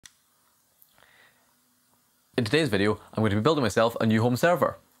In today's video, I'm going to be building myself a new home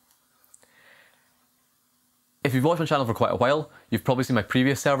server. If you've watched my channel for quite a while, you've probably seen my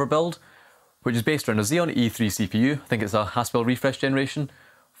previous server build, which is based around a Xeon E3 CPU, I think it's a Haswell refresh generation,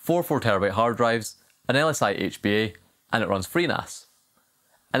 4 4TB hard drives, an LSI HBA, and it runs FreeNAS.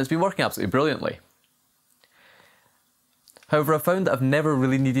 And it's been working absolutely brilliantly. However, I've found that I've never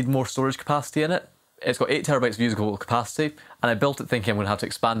really needed more storage capacity in it. It's got 8TB of usable capacity, and I built it thinking I'm going to have to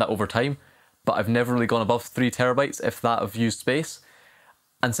expand that over time, but I've never really gone above 3TB, if that, of used space.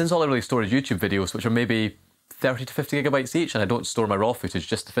 And since all I really store is YouTube videos, which are maybe 30 to 50GB each, and I don't store my raw footage,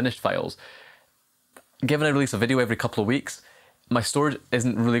 just the finished files, given I release a video every couple of weeks, my storage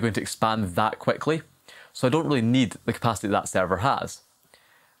isn't really going to expand that quickly, so I don't really need the capacity that server has.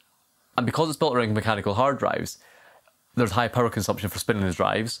 And because it's built around mechanical hard drives, there's high power consumption for spinning the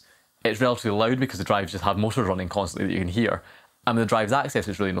drives. It's relatively loud because the drives just have motors running constantly that you can hear, and with the drive's access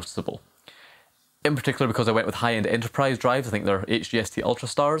is really noticeable. In particular, because I went with high-end enterprise drives, I think they're HGST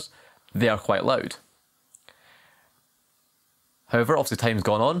Ultrastars, they are quite loud. However, obviously time's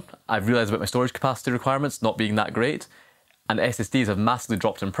gone on, I've realised about my storage capacity requirements not being that great, and SSDs have massively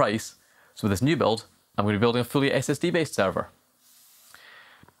dropped in price, so with this new build, I'm going to be building a fully SSD based server.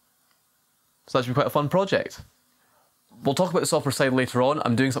 So that should be quite a fun project. We'll talk about the software side later on.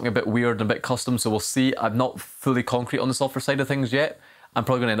 I'm doing something a bit weird and a bit custom, so we'll see. I'm not fully concrete on the software side of things yet. I'm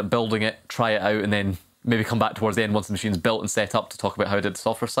probably going to end up building it, try it out, and then maybe come back towards the end once the machine's built and set up to talk about how I did the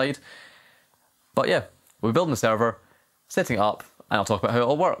software side. But yeah, we'll be building the server, setting it up, and I'll talk about how it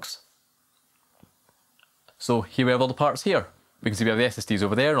all works. So here we have all the parts here. We can see we have the SSDs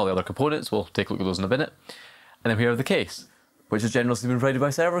over there and all the other components. We'll take a look at those in a minute. And then we have the case, which has generously been provided by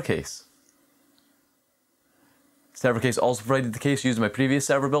ServerCase. ServerCase also provided the case used in my previous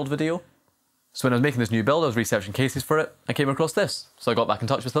server build video. So when I was making this new build, I was researching cases for it and came across this. So I got back in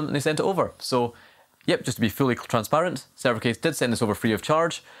touch with them and they sent it over. So yep, just to be fully transparent, ServerCase did send this over free of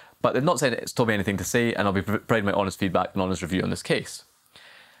charge, but they've not said it's told me anything to say, and I'll be providing my honest feedback and honest review on this case.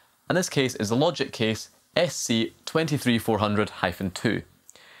 And this case is the Logic case SC23400-2.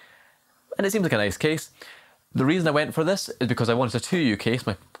 And it seems like a nice case. The reason I went for this is because I wanted a 2U case.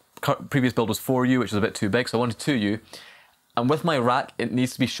 My previous build was 4U, which was a bit too big, so I wanted 2U. And with my rack, it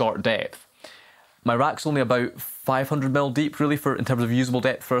needs to be short depth. My rack's only about 500mm deep, really, in terms of usable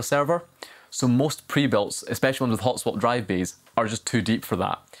depth for a server. So most pre-builts, especially ones with hot swap drive bays, are just too deep for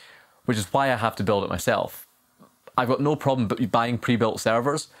that, which is why I have to build it myself. I've got no problem buying pre-built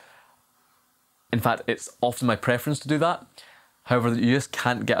servers. In fact, it's often my preference to do that. However, you just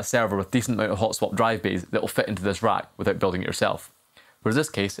can't get a server with a decent amount of hot swap drive bays that will fit into this rack without building it yourself. Whereas this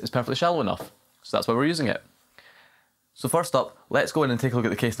case is perfectly shallow enough, so that's why we're using it. So first up, let's go in and take a look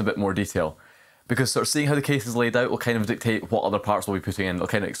at the case in a bit more detail, because sort of seeing how the case is laid out will kind of dictate what other parts we'll be putting in. It'll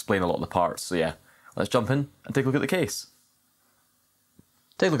kind of explain a lot of the parts. So yeah, let's jump in and take a look at the case.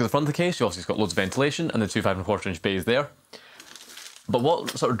 Take a look at the front of the case. You obviously got loads of ventilation and the two 5¼ bays there. But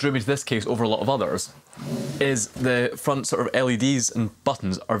what sort of drew me to this case over a lot of others is the front sort of LEDs and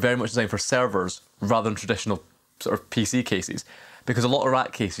buttons are very much designed for servers rather than traditional sort of PC cases. Because a lot of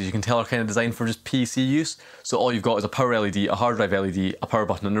rack cases you can tell are kind of designed for just PC use. So all you've got is a power LED, a hard drive LED, a power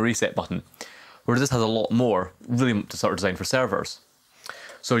button and a reset button. Whereas this has a lot more, really sort of designed for servers.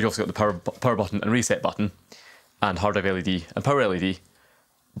 So you've also got the power button and reset button, and hard drive LED and power LED.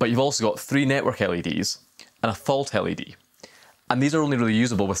 But you've also got 3 network LEDs and a fault LED. And these are only really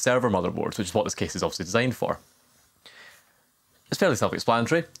usable with server motherboards, which is what this case is obviously designed for. It's fairly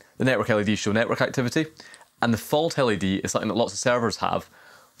self-explanatory. The network LEDs show network activity, and the fault LED is something that lots of servers have,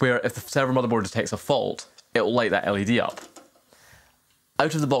 where if the server motherboard detects a fault, it will light that LED up.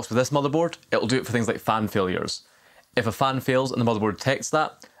 Out of the box with this motherboard, it will do it for things like fan failures. If a fan fails and the motherboard detects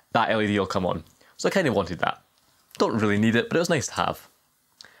that, that LED will come on. So I kind of wanted that. Don't really need it, but it was nice to have.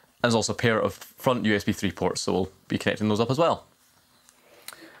 And there's also a pair of front USB 3 ports, so we'll be connecting those up as well.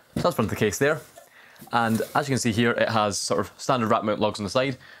 So that's front of the case there. And as you can see here, it has sort of standard rack mount lugs on the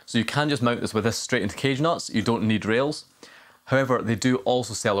side, so you can just mount this with this straight into cage nuts. You don't need rails. However, they do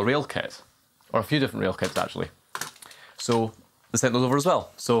also sell a rail kit, or a few different rail kits actually. So they sent those over as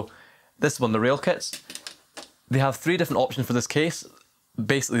well. So this one, the rail kits, they have 3 different options for this case.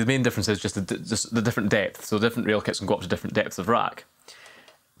 Basically, the main difference is just the different depth. So different rail kits can go up to different depths of rack.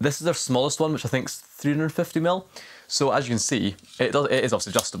 This is their smallest one, which I think is 350mm. So as you can see, it is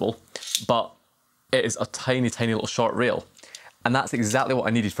obviously adjustable, but it is a tiny, tiny little short rail. And that's exactly what I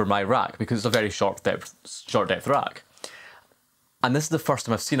needed for my rack, because it's a very short depth rack. And this is the first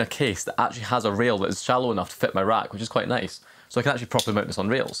time I've seen a case that actually has a rail that is shallow enough to fit my rack, which is quite nice. So I can actually properly mount this on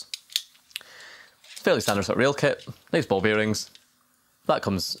rails. It's a fairly standard sort of rail kit, nice ball bearings, that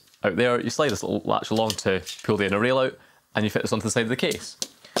comes out there. You slide this little latch along to pull the inner rail out, and you fit this onto the side of the case.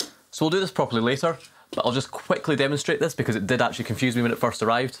 So we'll do this properly later, but I'll just quickly demonstrate this because it did actually confuse me when it first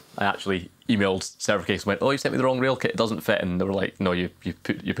arrived. I actually emailed ServerCase and went, oh, you sent me the wrong rail kit, it doesn't fit, and they were like, no, you're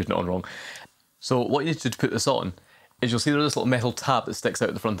putting it on wrong. So what you need to do to put this on is you'll see there's this little metal tab that sticks out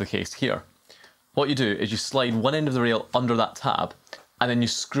at the front of the case here. What you do is you slide one end of the rail under that tab, and then you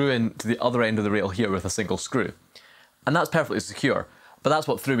screw in to the other end of the rail here with a single screw. And that's perfectly secure, but that's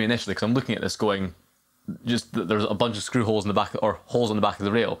what threw me initially, because I'm looking at this going, there's a bunch of screw holes in the back, or holes on the back of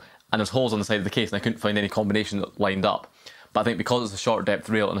the rail, and there's holes on the side of the case, and I couldn't find any combination that lined up. But I think because it's a short depth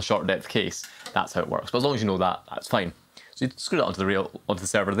rail and a short depth case, that's how it works. But as long as you know that, that's fine. So you screw that onto the rail, onto the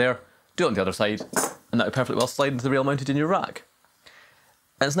server there, do it on the other side, and that would perfectly well slide into the rail mounted in your rack.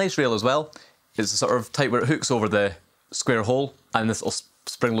 And it's a nice rail as well. It's the sort of type where it hooks over the square hole, and this little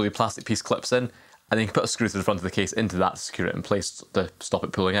spring-loaded plastic piece clips in, and then you can put a screw through the front of the case into that to secure it in place to stop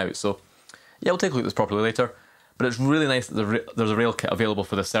it pulling out. So yeah, we'll take a look at this properly later, but it's really nice that there's a rail kit available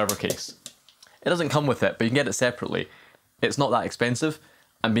for this server case. It doesn't come with it, but you can get it separately. It's not that expensive,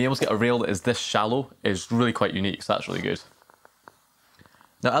 and being able to get a rail that is this shallow is really quite unique, so that's really good.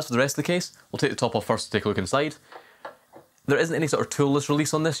 Now as for the rest of the case, we'll take the top off first to take a look inside. There isn't any sort of toolless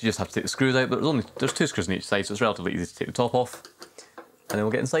release on this, you just have to take the screws out, but there's 2 screws on each side, so it's relatively easy to take the top off, and then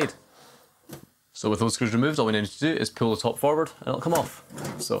we'll get inside. So with those screws removed, all we need to do is pull the top forward and it'll come off.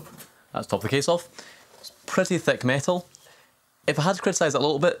 So that's the top of the case off. It's pretty thick metal. If I had to criticise it a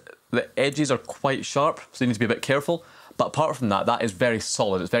little bit, the edges are quite sharp, so you need to be a bit careful, but apart from that, that is very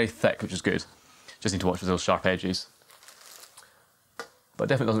solid, it's very thick, which is good. Just need to watch for those sharp edges. But it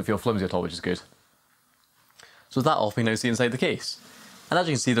definitely doesn't feel flimsy at all, which is good. So with that off, we now see inside the case. And as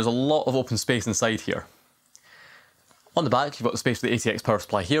you can see, there's a lot of open space inside here. On the back, you've got the space for the ATX power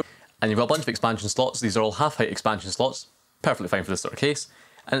supply here, and you've got a bunch of expansion slots. These are all half-height expansion slots, perfectly fine for this sort of case,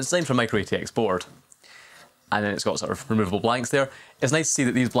 and it's designed for a micro ATX board. And then it's got sort of removable blanks there. It's nice to see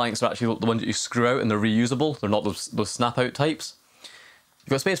that these blanks are actually the ones that you screw out and they're reusable. They're not those snap-out types.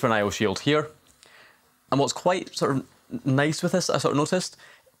 You've got space for an I/O shield here. And what's quite sort of nice with this, I sort of noticed,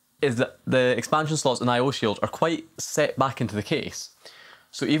 is that the expansion slots and I/O shield are quite set back into the case.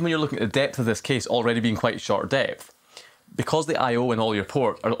 So even when you're looking at the depth of this case already being quite short depth, because the I/O and all your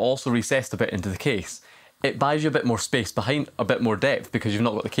ports are also recessed a bit into the case, it buys you a bit more space behind, a bit more depth, because you've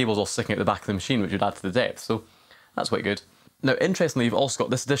not got the cables all sticking at the back of the machine, which would add to the depth, so that's quite good. Now interestingly, you've also got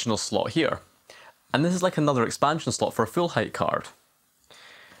this additional slot here, and this is like another expansion slot for a full height card.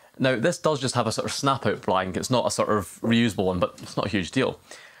 Now this does just have a sort of snap out blank, it's not a sort of reusable one, but it's not a huge deal.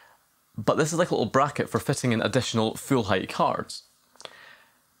 But this is like a little bracket for fitting in additional full height cards.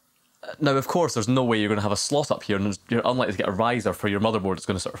 Now of course there's no way you're going to have a slot up here, and you're unlikely to get a riser for your motherboard that's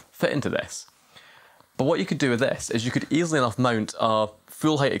going to sort of fit into this. But what you could do with this is you could easily enough mount a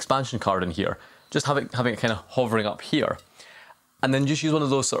full height expansion card in here, just having it kind of hovering up here, and then just use one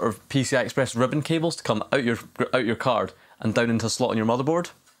of those sort of PCI Express ribbon cables to come out your card and down into a slot on your motherboard.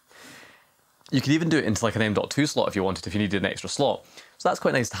 You could even do it into like an M.2 slot if you wanted, if you needed an extra slot. So that's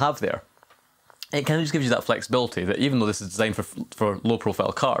quite nice to have there. It kind of just gives you that flexibility that even though this is designed for low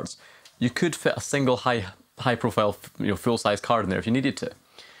profile cards, you could fit a single high profile, full size card in there if you needed to.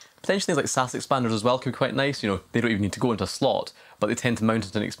 Potentially things like SAS expanders as well could be quite nice. They don't even need to go into a slot, but they tend to mount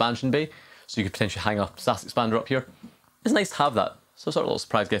into an expansion bay, so you could potentially hang a SAS expander up here. It's nice to have that, so sort of a little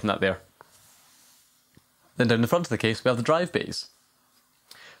surprise getting that there. Then down the front of the case we have the drive bays.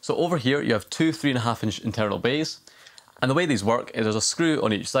 So over here you have 2 3.5-inch internal bays, and the way these work is there's a screw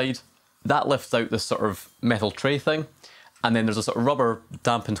on each side, that lifts out this sort of metal tray thing, and then there's a sort of rubber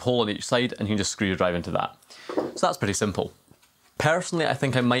dampened hole on each side, and you can just screw your drive into that. So that's pretty simple. Personally, I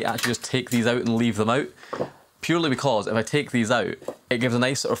think I might actually just take these out and leave them out, purely because if I take these out, it gives a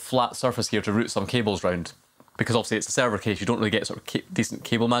nice sort of flat surface here to route some cables round, because obviously it's a server case, you don't really get sort of decent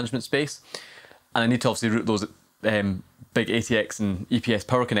cable management space, and I need to obviously route those big ATX and EPS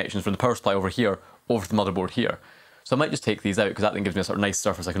power connections from the power supply over here, over to the motherboard here. So I might just take these out, because that then gives me a sort of nice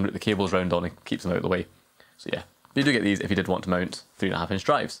surface I can route the cables round on and keeps them out of the way. So yeah, you do get these if you did want to mount 3.5-inch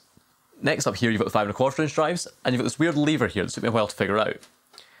drives. Next up here you've got the 5.25-inch drives, and you've got this weird lever here that took me a while to figure out.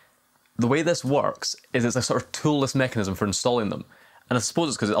 The way this works is it's a sort of toolless mechanism for installing them, and I suppose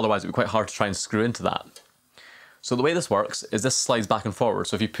it's because otherwise it would be quite hard to try and screw into that. So the way this works is this slides back and forward,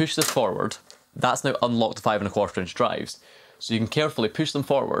 so if you push this forward, that's now unlocked the 5.25-inch drives. So you can carefully push them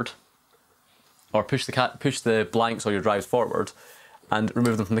forward, or push the blanks or your drives forward, and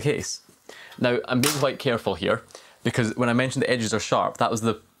remove them from the case. Now I'm being quite careful here, because when I mentioned the edges are sharp, that was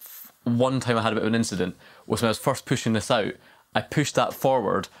the one time I had a bit of an incident, was when I was first pushing this out, I pushed that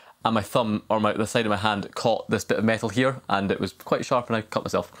forward, and my thumb or the side of my hand caught this bit of metal here, and it was quite sharp and I cut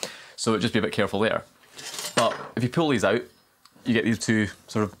myself. So just be a bit careful there. But if you pull these out, you get these two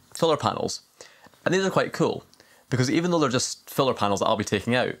sort of filler panels. And these are quite cool, because even though they're just filler panels that I'll be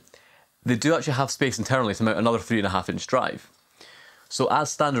taking out, they do actually have space internally to mount another 3.5-inch drive. So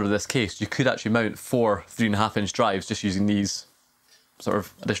as standard with this case, you could actually mount 4 3.5-inch drives just using these sort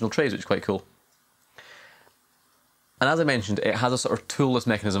of additional trays, which is quite cool. And as I mentioned, it has a sort of toolless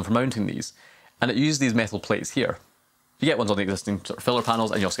mechanism for mounting these, and it uses these metal plates here. You get ones on the existing sort of filler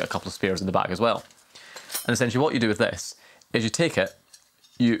panels, and you also get a couple of spares in the back as well. And essentially what you do with this is you take it,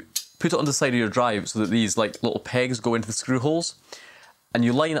 you put it on the side of your drive so that these like little pegs go into the screw holes, and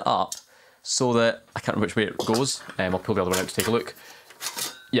you line it up so that, I can't remember which way it goes, I'll pull the other one out to take a look.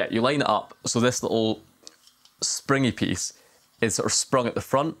 Yeah, you line it up so this little springy piece is sort of sprung at the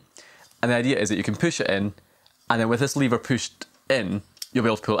front, and the idea is that you can push it in, and then with this lever pushed in, you'll be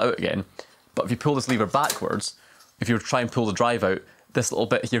able to pull it out again. But if you pull this lever backwards, if you were to try and pull the drive out, this little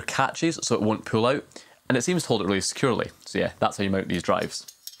bit here catches so it won't pull out, and it seems to hold it really securely. So yeah, that's how you mount these drives.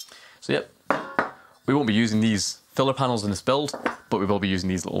 So yep, we won't be using these filler panels in this build, but we will be using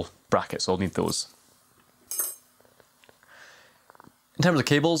these little brackets, so I'll need those. In terms of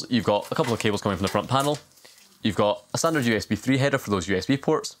cables, you've got a couple of cables coming from the front panel. You've got a standard USB 3 header for those USB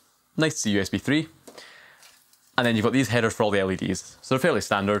ports. Nice to see USB 3. And then you've got these headers for all the LEDs. So they're fairly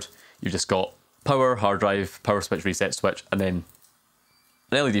standard. You've just got power, hard drive, power switch, reset switch, and then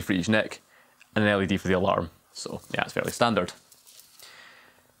an LED for each NIC, and an LED for the alarm. So yeah, it's fairly standard.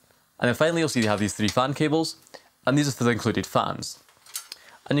 And then finally you'll see you have these 3 fan cables, and these are for the included fans.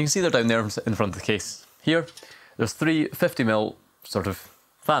 And you can see they're down there in front of the case here. There's 3 50mm sort of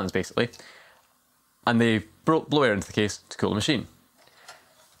fans basically, and they blow air into the case to cool the machine.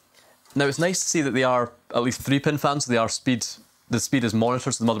 Now it's nice to see that they are at least 3-pin fans, so the speed is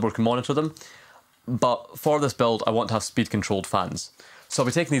monitored so the motherboard can monitor them. But for this build I want to have speed controlled fans. So I'll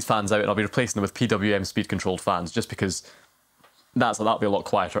be taking these fans out and I'll be replacing them with PWM speed controlled fans, just because that'll be a lot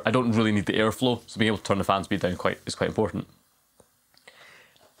quieter. I don't really need the airflow, so being able to turn the fan speed down is quite important.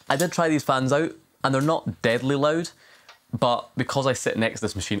 I did try these fans out and they're not deadly loud, but because I sit next to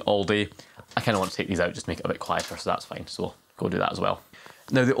this machine all day, I kind of want to take these out just to make it a bit quieter, so that's fine. So we'll go do that as well.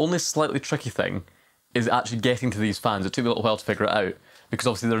 Now the only slightly tricky thing is actually getting to these fans. It took me a little while to figure it out, because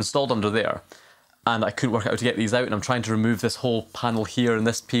obviously they're installed under there, and I couldn't work out how to get these out, and I'm trying to remove this whole panel here and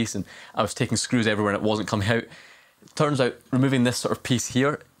this piece, and I was taking screws everywhere and it wasn't coming out. Turns out removing this sort of piece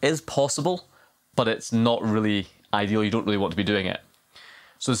here is possible, but it's not really ideal. You don't really want to be doing it.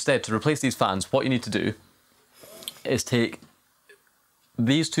 So instead, to replace these fans, what you need to do is take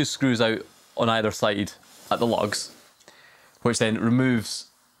these 2 screws out on either side at the lugs, which then removes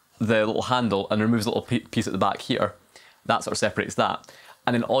the little handle and removes a little piece at the back here. That sort of separates that.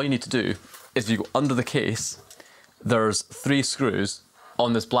 And then all you need to do is, if you go under the case, there's 3 screws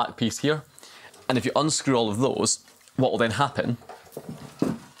on this black piece here. And if you unscrew all of those, what will then happen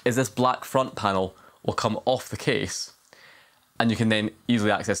is this black front panel will come off the case, and you can then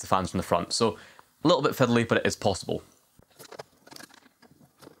easily access the fans from the front. So a little bit fiddly, but it is possible.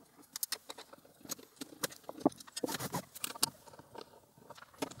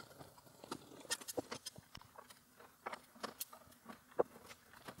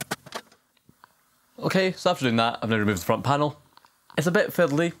 Okay, so after doing that, I've now removed the front panel. It's a bit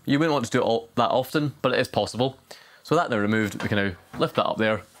fiddly. You wouldn't want to do it that often, but it is possible. So with that now removed, we can now lift that up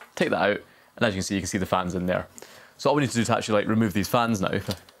there, take that out, and as you can see the fans in there. So all we need to do to actually remove these fans now, if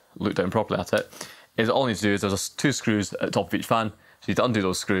I look down properly at it, is all I need to do is there's 2 screws at the top of each fan, so you need to undo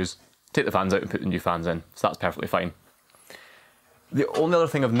those screws, take the fans out and put the new fans in. So that's perfectly fine. The only other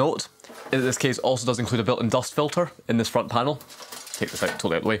thing of note is that this case also does include a built-in dust filter in this front panel. Take this out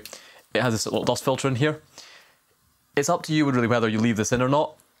totally out of the way. It has this little dust filter in here. It's up to you really whether you leave this in or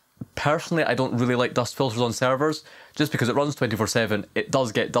not. Personally, I don't really like dust filters on servers, just because it runs 24/7, it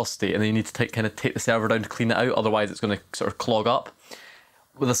does get dusty, and then you need to kind of take the server down to clean it out, otherwise it's going to sort of clog up.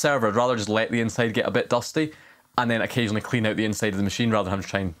 With a server, I'd rather just let the inside get a bit dusty, and then occasionally clean out the inside of the machine, rather than having to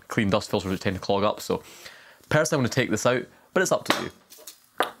try and clean dust filters which tend to clog up. So personally I'm going to take this out, but it's up to you.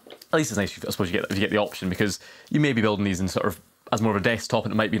 At least it's nice, I suppose, if you get the option, because you may be building these in sort of as more of a desktop,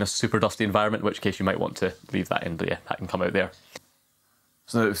 and it might be in a super dusty environment, in which case you might want to leave that in, but yeah, that can come out there.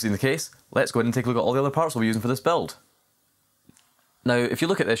 So now that we've seen the case, let's go ahead and take a look at all the other parts we'll be using for this build. Now, if you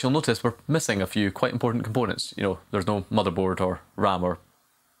look at this, you'll notice we're missing a few quite important components. You know, there's no motherboard or RAM or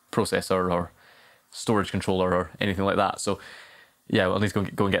processor or storage controller or anything like that. So yeah, we'll need to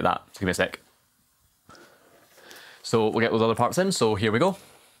go and get that. So give me a sec. So we'll get those other parts in, so here we go.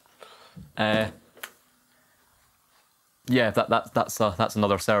 Yeah, that's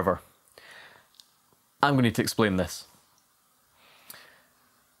another server. I'm going to need to explain this.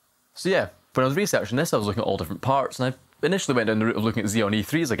 So yeah, when I was researching this, I was looking at all different parts, and I initially went down the route of looking at Xeon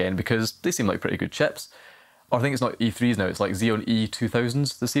E3s again because they seem like pretty good chips. Or I think it's not E3s now, it's like Xeon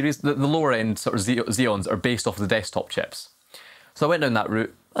E2000s, the series. The lower end sort of Xeons are based off of the desktop chips. So I went down that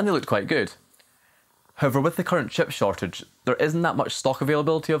route, and they looked quite good. However, with the current chip shortage, there isn't that much stock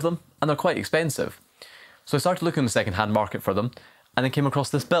availability of them, and they're quite expensive. So I started looking in the second-hand market for them, and then came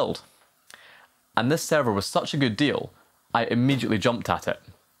across this build. And this server was such a good deal, I immediately jumped at it.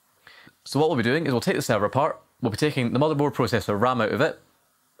 So what we'll be doing is we'll take the server apart, we'll be taking the motherboard, processor, RAM out of it,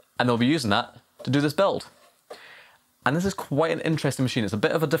 and they'll be using that to do this build. And this is quite an interesting machine. It's a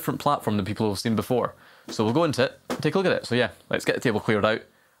bit of a different platform than people have seen before. So we'll go into it and take a look at it. So yeah, let's get the table cleared out,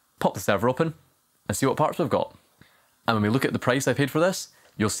 pop the server open, and see what parts we've got. And when we look at the price I paid for this,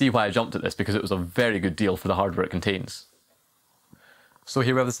 you'll see why I jumped at this, because it was a very good deal for the hardware it contains. So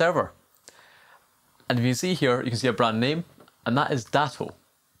here we have the server. And if you see here, you can see a brand name, and that is Datto.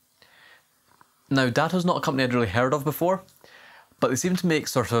 Now, Datto's not a company I'd really heard of before, but they seem to make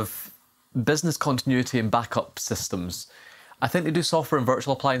sort of business continuity and backup systems. I think they do software and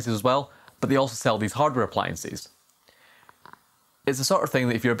virtual appliances as well, but they also sell these hardware appliances. It's the sort of thing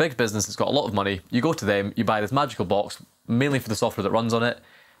that if you're a big business that's got a lot of money, you go to them, you buy this magical box, mainly for the software that runs on it.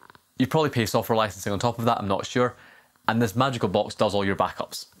 You probably pay software licensing on top of that, I'm not sure, and this magical box does all your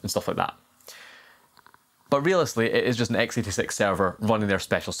backups and stuff like that. But realistically, it is just an x86 server running their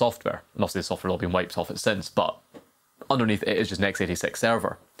special software. And obviously the software has all been wiped off it since, but underneath it is just an x86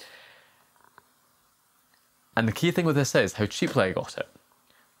 server. And the key thing with this is how cheaply I got it.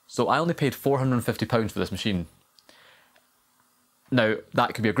 So I only paid £450 for this machine. Now,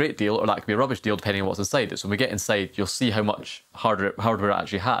 that could be a great deal or that could be a rubbish deal depending on what's inside it. So when we get inside, you'll see how much hardware it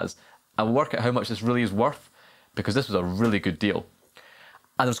actually has, and we'll work out how much this really is worth, because this was a really good deal.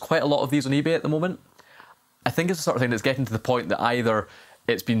 And there's quite a lot of these on eBay at the moment. I think it's the sort of thing that's getting to the point that either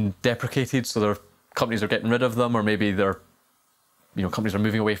it's been deprecated, so companies are getting rid of them, or maybe companies are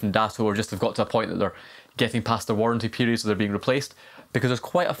moving away from Datto, or just have got to a point that they're getting past their warranty period, so they're being replaced. Because there's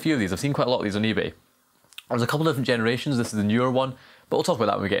quite a few of these. I've seen quite a lot of these on eBay. There's a couple of different generations. This is the newer one, but we'll talk about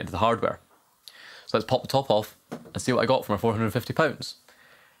that when we get into the hardware. So let's pop the top off and see what I got for my £450.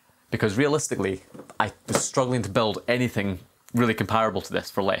 Because realistically, I was struggling to build anything really comparable to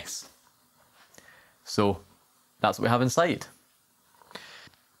this for less. So that's what we have inside.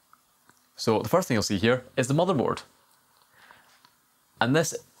 So the first thing you'll see here is the motherboard. And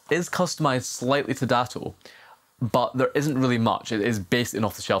this is customized slightly to Datto, but there isn't really much. It is basically an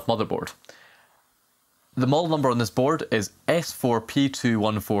off-the-shelf motherboard. The model number on this board is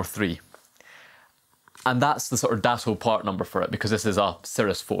S4P2143. And that's the sort of Datto part number for it, because this is a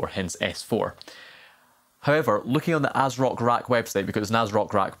Cirrus 4, hence S4. However, looking on the AsRock Rack website, because it's an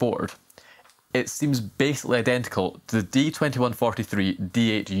AsRock Rack board, it seems basically identical to the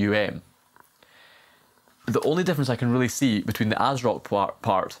D2143D8UM. The only difference I can really see between the AsRock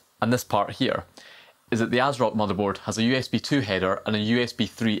part and this part here is that the AsRock motherboard has a USB 2 header and a USB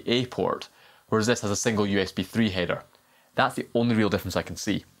 3A port, whereas this has a single USB 3 header. That's the only real difference I can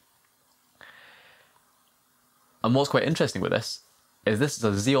see. And what's quite interesting with this is a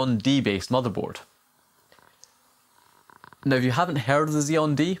Xeon D based motherboard. Now, if you haven't heard of the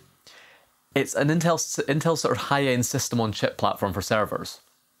Xeon D, it's an Intel sort of high-end system-on-chip platform for servers.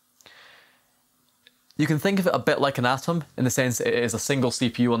 You can think of it a bit like an Atom, in the sense that it is a single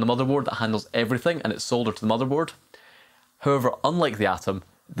CPU on the motherboard that handles everything and it's soldered to the motherboard. However, unlike the Atom,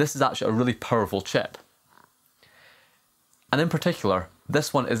 this is actually a really powerful chip. And in particular,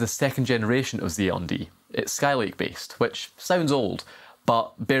 this one is the second generation of Xeon D. It's Skylake based, which sounds old,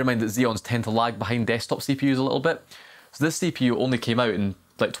 but bear in mind that Xeons tend to lag behind desktop CPUs a little bit. So this CPU only came out in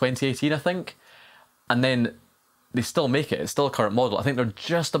like 2018, I think, and then they still make it. It's still a current model. I think they're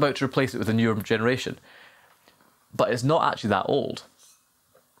just about to replace it with a newer generation, but it's not actually that old.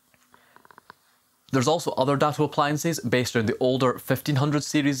 There's also other Datto appliances based around the older 1500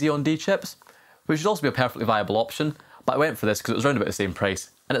 series Xeon D chips, which would also be a perfectly viable option, but I went for this because it was around about the same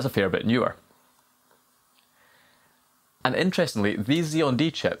price and it's a fair bit newer. And interestingly, these Xeon D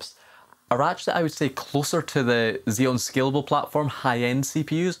chips are actually, I would say, closer to the Xeon Scalable platform high-end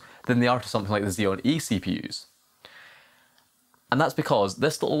CPUs than they are to something like the Xeon E CPUs. And that's because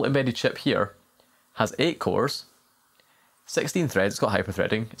this little embedded chip here has 8 cores, 16 threads, it's got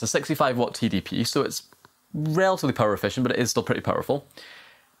hyper-threading, it's a 65 watt TDP, so it's relatively power efficient, but it is still pretty powerful.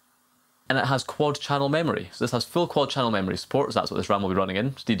 And it has quad channel memory, so this has full quad channel memory support, so that's what this RAM will be running in,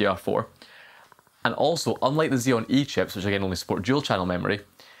 it's DDR4. And also, unlike the Xeon E chips, which again only support dual channel memory,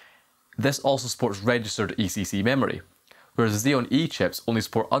 this also supports registered ECC memory. whereas the Xeon E chips only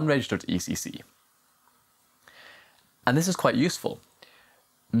support unregistered ECC. And this is quite useful,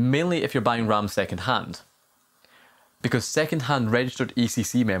 mainly if you're buying RAM second-hand, because second-hand registered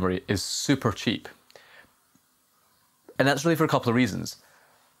ECC memory is super cheap. And that's really for a couple of reasons.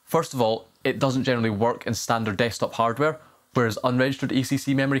 First of all, it doesn't generally work in standard desktop hardware, whereas unregistered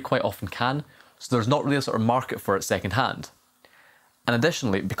ECC memory quite often can, so there's not really a sort of market for it second-hand. And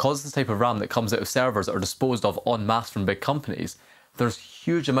additionally, because it's the type of RAM that comes out of servers that are disposed of en masse from big companies, there's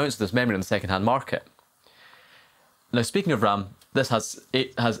huge amounts of this memory in the second-hand market. Now, speaking of RAM, this has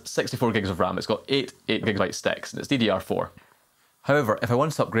 64 gigs of RAM. It's got 8 8GB sticks, and it's DDR4. However, if I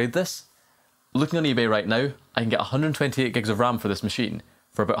wanted to upgrade this, looking on eBay right now, I can get 128 gigs of RAM for this machine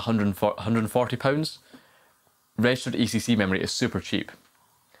for about £140. Registered ECC memory is super cheap.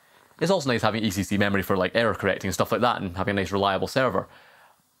 It's also nice having ECC memory for like error correcting and stuff like that, and having a nice reliable server.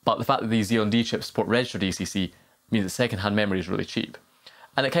 But the fact that these Xeon D chips support registered ECC means that second-hand memory is really cheap.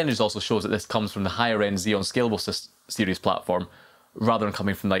 And it kind of just also shows that this comes from the higher-end Xeon Scalable series platform, rather than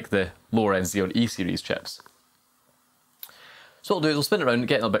coming from like the lower-end Xeon E series chips. So what we'll do is we'll spin it around,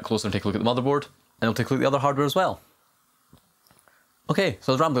 get in a bit closer and take a look at the motherboard, and we'll take a look at the other hardware as well. Okay,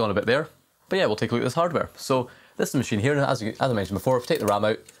 so I was rambling on a bit there, but yeah, we'll take a look at this hardware. So this is the machine here, and as I mentioned before, if we take the RAM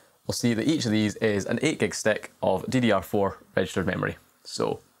out, we'll see that each of these is an 8 gig stick of DDR4 registered memory.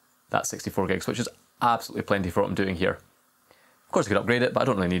 So that's 64 gigs, which is absolutely plenty for what I'm doing here. Of course I could upgrade it, but I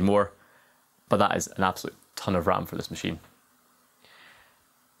don't really need more. But that is an absolute ton of RAM for this machine.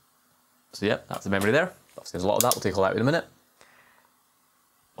 So yeah, that's the memory there. Obviously there's a lot of that, we'll take all that out in a minute.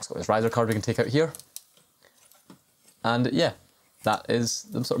 Also got this riser card we can take out here. And yeah, that is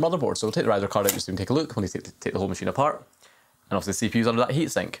the sort of motherboard. So we'll take the riser card out just so we can take a look when we take the whole machine apart. And obviously the CPU is under that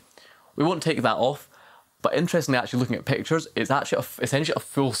heatsink. We won't take that off, but interestingly, actually looking at pictures, it's actually essentially a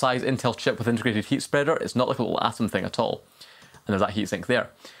full-size Intel chip with integrated heat spreader. It's not like a little Atom thing at all. And there's that heatsink there.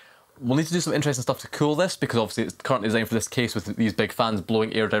 We'll need to do some interesting stuff to cool this, because obviously it's currently designed for this case with these big fans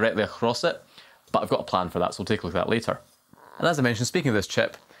blowing air directly across it, but I've got a plan for that, so we'll take a look at that later. And as I mentioned, speaking of this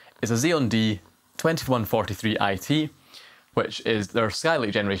chip, it's a Xeon D-2143IT, which is their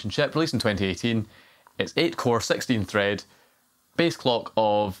Skylake generation chip, released in 2018. It's 8-core, 16-thread, base clock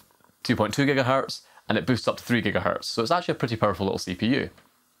of 2.2 GHz, and it boosts up to 3 GHz, so it's actually a pretty powerful little CPU.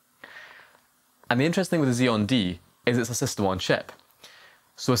 And the interesting thing with the Xeon D is it's a system-on-chip.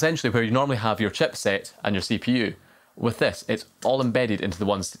 So essentially where you normally have your chipset and your CPU, with this it's all embedded into the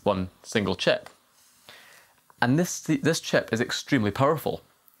one single chip. And this chip is extremely powerful.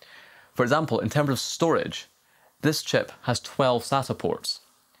 For example, in terms of storage, this chip has 12 SATA ports.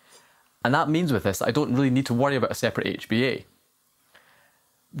 And that means with this that I don't really need to worry about a separate HBA.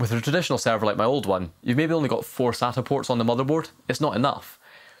 With a traditional server like my old one, you've maybe only got 4 SATA ports on the motherboard. It's not enough.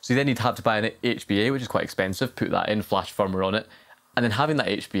 So you then need to have to buy an HBA, which is quite expensive, put that in, flash firmware on it, and then having that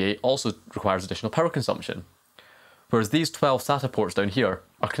HBA also requires additional power consumption. Whereas these 12 SATA ports down here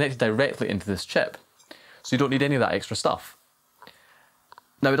are connected directly into this chip, so you don't need any of that extra stuff.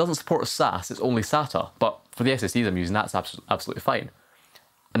 Now it doesn't support SAS, it's only SATA, but for the SSDs I'm using that's absolutely fine.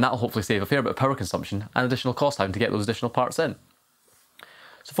 And that'll hopefully save a fair bit of power consumption and additional cost having to get those additional parts in.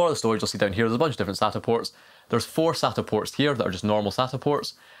 So for the storage, you'll see down here there's a bunch of different SATA ports. There's 4 SATA ports here that are just normal SATA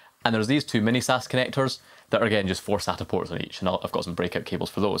ports, and there's these 2 mini SAS connectors that are again just 4 SATA ports on each, and I've got some breakout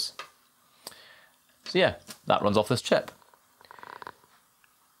cables for those. So yeah, that runs off this chip.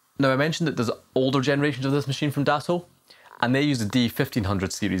 Now I mentioned that there's older generations of this machine from Datto, and they use the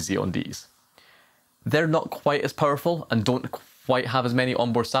D1500 series Xeon Ds. They're not quite as powerful and don't quite have as many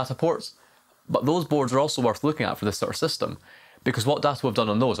onboard SATA ports, but those boards are also worth looking at for this sort of system, because what Datto have done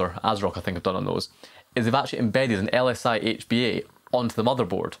on those, or AsRock I think have done on those, is they've actually embedded an LSI HBA onto the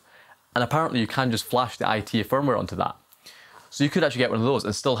motherboard, and apparently you can just flash the ITA firmware onto that. So you could actually get one of those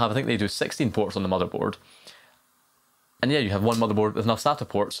and still have, I think they do 16 ports on the motherboard. And yeah, you have one motherboard with enough SATA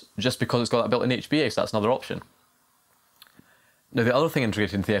ports just because it's got that built-in HBA, so that's another option. Now the other thing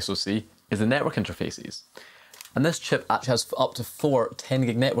integrated into the SoC is the network interfaces. And this chip actually has up to 4 10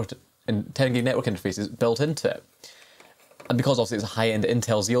 gig network interfaces built into it. And because obviously it's a high-end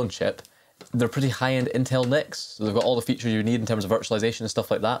Intel Xeon chip, they're pretty high-end Intel NICs, so they've got all the features you need in terms of virtualization and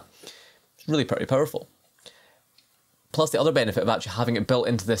stuff like that. It's really pretty powerful. Plus the other benefit of actually having it built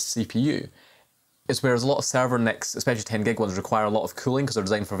into this CPU is whereas a lot of server NICs, especially 10 gig ones, require a lot of cooling because they're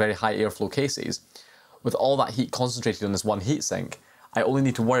designed for very high airflow cases. With all that heat concentrated on this one heatsink, I only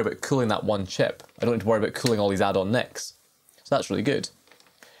need to worry about cooling that one chip. I don't need to worry about cooling all these add-on NICs. So that's really good.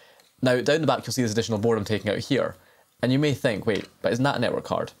 Now down the back you'll see this additional board I'm taking out here, and you may think, wait, but isn't that a network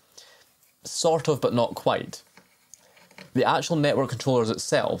card? Sort of, but not quite. The actual network controllers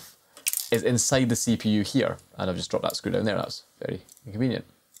itself is inside the CPU here. And I've just dropped that screw down there, that's very inconvenient.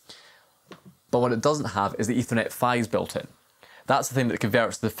 But what it doesn't have is the Ethernet PHYs built in. That's the thing that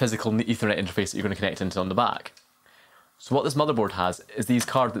converts the physical Ethernet interface that you're going to connect into on the back. So what this motherboard has is these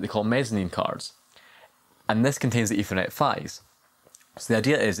cards that they call mezzanine cards. And this contains the Ethernet PHYs. So the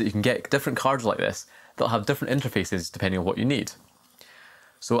idea is that you can get different cards like this that'll have different interfaces depending on what you need.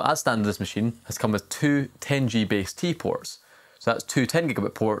 So as standard, this machine has come with two 10G base T ports. So that's two 10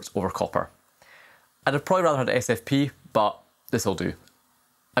 gigabit ports over copper. I'd have probably rather had SFP, but this will do.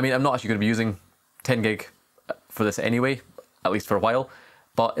 I mean, I'm not actually going to be using 10 gig for this anyway, at least for a while,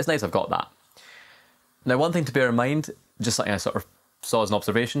 but it's nice I've got that. Now, one thing to bear in mind, just something I sort of saw as an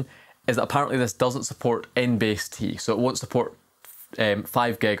observation, is that apparently this doesn't support N-base T, so it won't support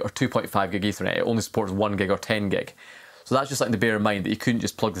 5 gig or 2.5 gig Ethernet, it only supports 1 gig or 10 gig. So that's just something to bear in mind, that you couldn't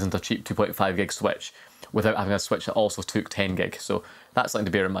just plug this into a cheap 2.5 gig switch without having a switch that also took 10 gig, so that's something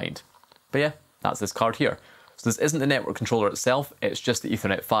to bear in mind. But yeah, that's this card here. So this isn't the network controller itself, it's just the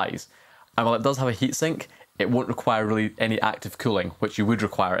Ethernet PHYs. And while it does have a heatsink, it won't require really any active cooling, which you would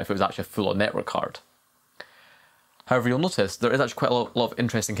require if it was actually a full-on network card. However, you'll notice there is actually quite a lot of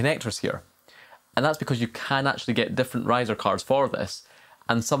interesting connectors here. And that's because you can actually get different riser cards for this,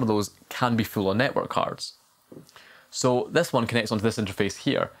 and some of those can be full-on network cards. So this one connects onto this interface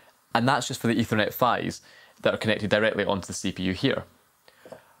here, and that's just for the Ethernet PHYs that are connected directly onto the CPU here.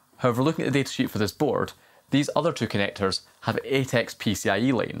 However, looking at the datasheet for this board, these other two connectors have 8x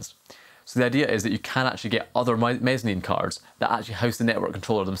PCIe lanes. So the idea is that you can actually get other mezzanine cards that actually house the network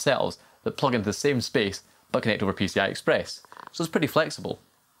controller themselves that plug into the same space but connect over PCI Express. So it's pretty flexible.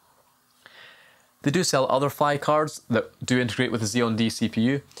 They do sell other PHY cards that do integrate with the Xeon D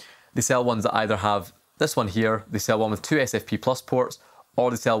CPU. They sell ones that either have this one here, they sell one with two SFP Plus ports, or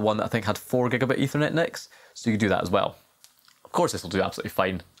they sell one that I think had 4 gigabit Ethernet NICs, so you can do that as well. Of course this will do absolutely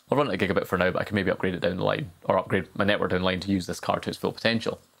fine. I'll run it at a gigabit for now, but I can maybe upgrade it down the line, or upgrade my network down the line to use this card to its full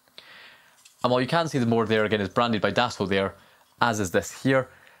potential. And while you can see the board there again is branded by Datto there, as is this here,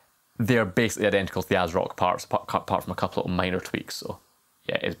 they're basically identical to the AsRock parts, apart from a couple of minor tweaks, so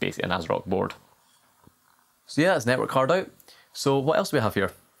yeah, it's basically an AsRock board. So yeah, that's network card out. So what else do we have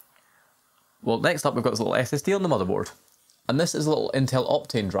here? Well, next up we've got this little SSD on the motherboard. And this is a little Intel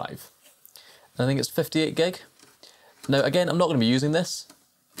Optane drive. And I think it's 58 gig. Now again, I'm not going to be using this,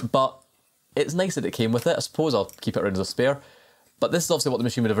 but it's nice that it came with it. I suppose I'll keep it around as a spare. But this is obviously what the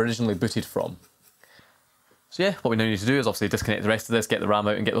machine would have originally booted from. So yeah, what we now need to do is obviously disconnect the rest of this, get the RAM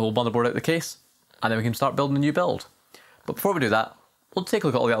out and get the whole motherboard out of the case, and then we can start building a new build. But before we do that, we'll take a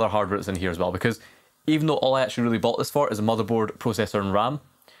look at all the other hardware that's in here as well, because even though all I actually really bought this for is a motherboard, processor and RAM,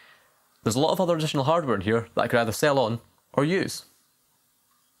 there's a lot of other additional hardware in here that I could either sell on or use.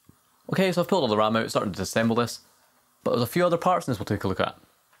 Okay, so I've pulled all the RAM out, starting to disassemble this, but there's a few other parts in this we'll take a look at.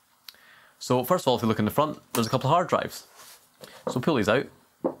 So first of all, if you look in the front, there's a couple of hard drives. So we'll pull these out,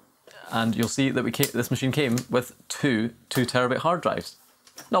 and you'll see that this machine came with two 2 terabyte hard drives.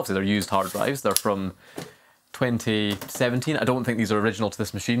 And obviously they're used hard drives, they're from 2017. I don't think these are original to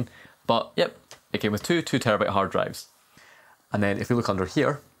this machine, but yep, it came with two 2 terabyte hard drives. And then if you look under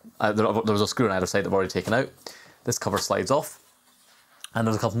here, there was a screw on either side that I've already taken out. This cover slides off, and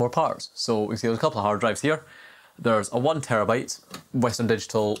there's a couple more parts. So we can see there's a couple of hard drives here. There's a 1 terabyte Western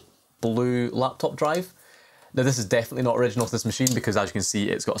Digital blue laptop drive. Now this is definitely not original to this machine because as you can see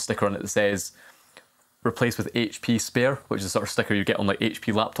it's got a sticker on it that says replace with HP spare, which is the sort of sticker you get on like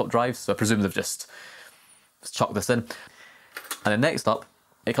HP laptop drives, so I presume they've just chucked this in. And then next up,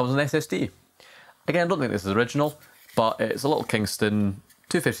 it comes with an SSD. Again, I don't think this is original, but it's a little Kingston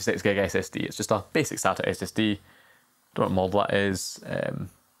 256 gig SSD. It's just a basic SATA SSD. Don't know what model that is.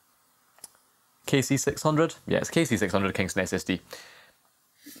 KC600? Yeah, it's KC600 Kingston SSD.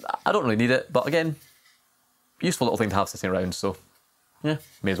 I don't really need it, but again, useful little thing to have sitting around, so yeah,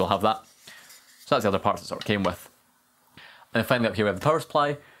 may as well have that. So that's the other parts that sort of came with. And then finally up here we have the power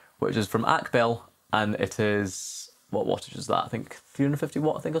supply, which is from AcBell, and it is, what wattage is that? I think 350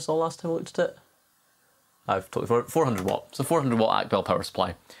 watt, I think I saw last time I looked at it. I've totally forgotten, 400 watt. So 400 watt AcBell power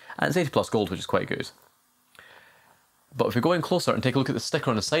supply. And it's 80 plus gold, which is quite good. But if we go in closer and take a look at the sticker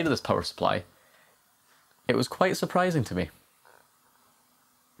on the side of this power supply, it was quite surprising to me.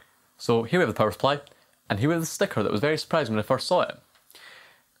 So here we have the power supply, and here we have the sticker that was very surprising when I first saw it.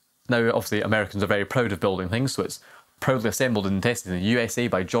 Now obviously Americans are very proud of building things, so it's proudly assembled and tested in the USA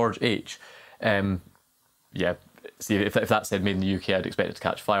by George H. Yeah, see if that said made in the UK I'd expect it to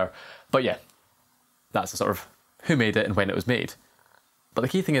catch fire. But yeah, that's the sort of who made it and when it was made. But the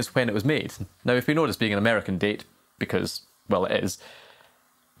key thing is when it was made. Now if we know this being an American date, because, well it is,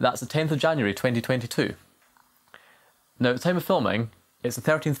 that's the 10th of January 2022. Now at the time of filming, It's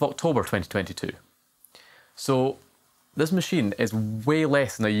the 13th of October 2022. So this machine is way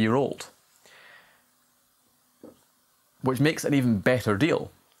less than a year old, which makes it an even better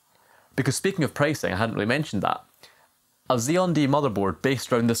deal. Because speaking of pricing, I hadn't really mentioned that. A Xeon D motherboard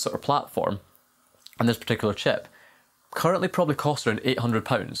based around this sort of platform and this particular chip currently probably costs around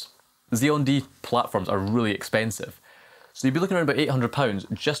 £800. Xeon D platforms are really expensive. So you'd be looking around about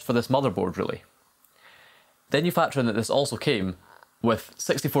 £800 just for this motherboard, really. Then you factor in that this also came with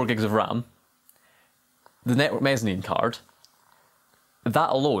 64 gigs of RAM, the network mezzanine card.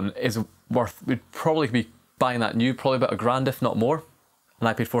 That alone is worth, we'd probably be buying that new, probably about £1,000 if not more, and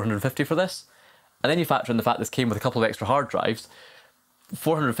I paid £450 for this. And then you factor in the fact this came with a couple of extra hard drives.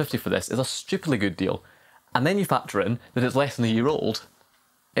 £450 for this is a stupidly good deal. And then you factor in that it's less than a year old.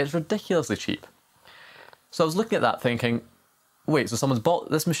 It's ridiculously cheap. So I was looking at that thinking, wait, so someone's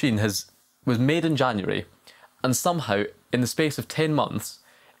bought this machine, was made in January, and somehow in the space of 10 months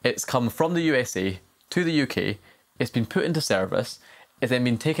it's come from the USA to the UK, it's been put into service, it's then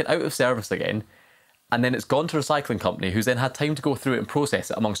been taken out of service again, and then it's gone to a recycling company who's then had time to go through it and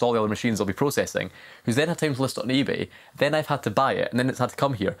process it amongst all the other machines they'll be processing, who's then had time to list it on eBay, then I've had to buy it, and then it's had to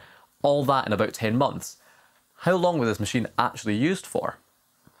come here. All that in about 10 months. How long was this machine actually used for?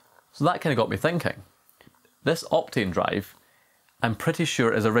 So that kind of got me thinking. This Optane drive, I'm pretty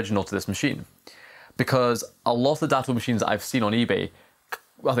sure is original to this machine, because a lot of the Datto machines that I've seen on eBay,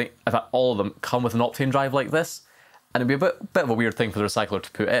 I think in fact all of them come with an Optane drive like this, and it'd be a bit of a weird thing for the recycler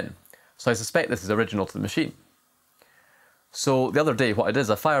to put in. So I suspect this is original to the machine. So the other day what I did is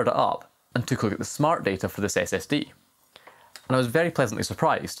I fired it up and took a look at the smart data for this SSD. And I was very pleasantly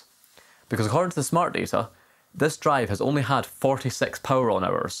surprised, because according to the smart data, this drive has only had 46 power on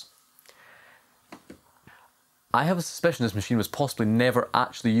hours. I have a suspicion this machine was possibly never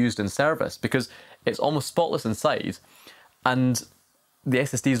actually used in service, because it's almost spotless inside, and the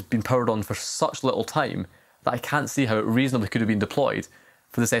SSD has been powered on for such little time that I can't see how it reasonably could have been deployed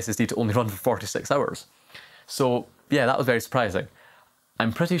for this SSD to only run for 46 hours. So yeah, that was very surprising.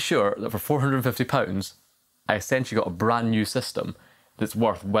 I'm pretty sure that for £450, I essentially got a brand new system that's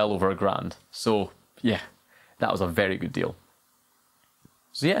worth well over £1,000. So yeah, that was a very good deal.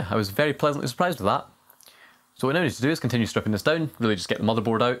 So yeah, I was very pleasantly surprised with that. So what we now need to do is continue stripping this down, really just get the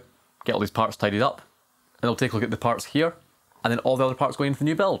motherboard out, get all these parts tidied up, and I'll take a look at the parts here, and then all the other parts going into the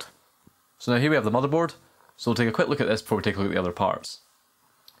new build. So now here we have the motherboard, so we'll take a quick look at this before we take a look at the other parts.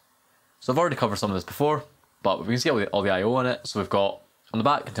 So I've already covered some of this before, but we can see all the I/O on it. So we've got, on the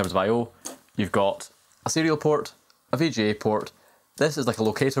back in terms of I/O, you've got a serial port, a VGA port. This is like a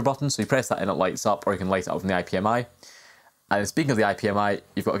locator button, so you press that and it lights up, or you can light it up from the IPMI. And speaking of the IPMI,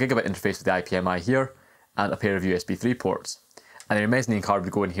 you've got a gigabit interface with the IPMI here, and a pair of USB 3 ports. And then your mezzanine card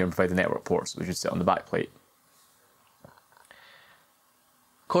would go in here and provide the network ports, which would sit on the back plate.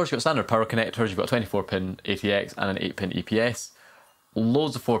 Of course, you've got standard power connectors, you've got a 24-pin ATX and an 8-pin EPS.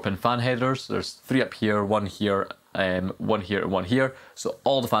 Loads of 4-pin fan headers, there's 3 up here, 1 here, 1 here and 1 here. So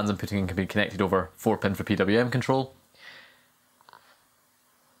all the fans I'm putting in can be connected over 4-pin for PWM control.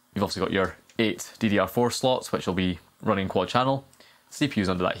 You've also got your 8 DDR4 slots, which will be running quad channel. CPU's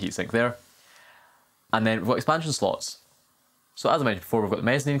under that heatsink there. And then we've got expansion slots. So as I mentioned before, we've got the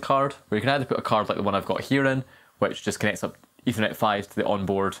mezzanine card, where you can either put a card like the one I've got here in, which just connects up Ethernet 5 to the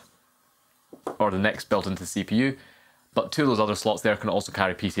onboard, or the next built into the CPU. But 2 of those other slots there can also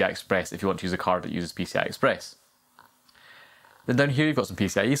carry PCI Express if you want to use a card that uses PCI Express. Then down here you've got some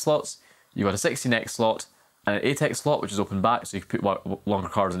PCIe slots, you've got a 16X slot, and an 8X slot, which is open back, so you can put longer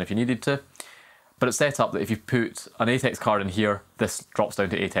cards in if you needed to. But it's set up that if you put an 8X card in here, this drops down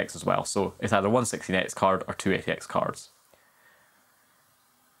to 8X as well. So it's either one 16X card or 2 8X cards.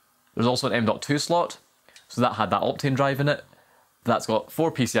 There's also an M.2 slot, so that had that Optane drive in it. That's got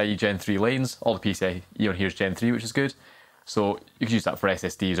 4 PCIe Gen 3 lanes, all the PCIe on here is Gen 3, which is good. So you can use that for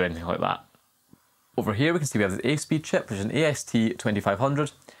SSDs or anything like that. Over here we can see we have the A-Speed chip, which is an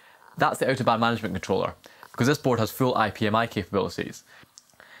AST2500. That's the out-of-band management controller, because this board has full IPMI capabilities.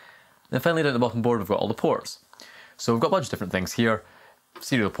 Then finally down at the bottom board we've got all the ports. So we've got a bunch of different things here.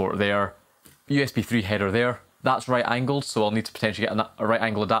 Serial port there, USB 3 header there. That's right angled, so I'll need to potentially get a right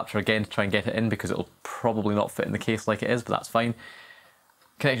angle adapter again to try and get it in, because it'll probably not fit in the case like it is, but that's fine.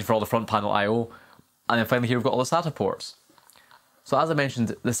 Connected for all the front panel I/O. And then finally here we've got all the SATA ports. So as I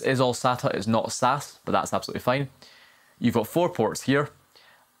mentioned, this is all SATA, it's not SAS, but that's absolutely fine. You've got 4 ports here.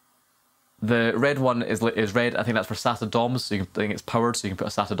 The red one is red, I think that's for SATA DOMs, so you can think it's powered, so you can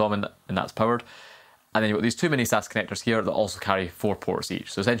put a SATA DOM in and that's powered. And then you've got these 2 mini SAS connectors here that also carry 4 ports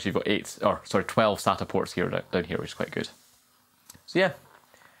each. So essentially you've got 12 SATA ports here down here, which is quite good. So yeah,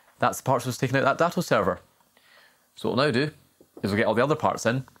 that's the parts that was taken out of that Datto server. So what we'll now do is we'll get all the other parts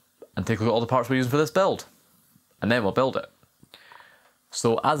in and take a look at all the parts we're using for this build. And then we'll build it.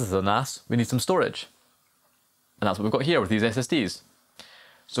 So as is a NAS, we need some storage. And that's what we've got here with these SSDs.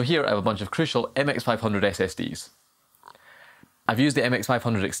 So here I have a bunch of crucial MX500 SSDs. I've used the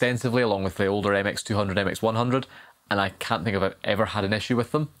MX500 extensively along with the older MX200, MX100, and I can't think I've ever had an issue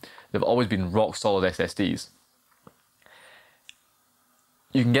with them. They've always been rock solid SSDs.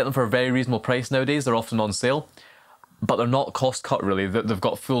 You can get them for a very reasonable price nowadays, they're often on sale, but they're not cost cut really. They've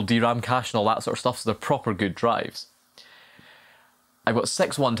got full DRAM cache and all that sort of stuff, so they're proper good drives. I've got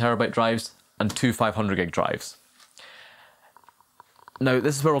 6 1TB drives and 2 500 gig drives. Now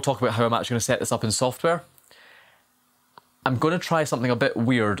this is where we'll talk about how I'm actually going to set this up in software. I'm going to try something a bit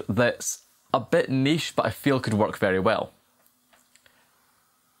weird that's a bit niche but I feel could work very well.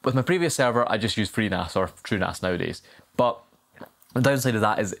 With my previous server I just used FreeNAS or TrueNAS nowadays, but the downside of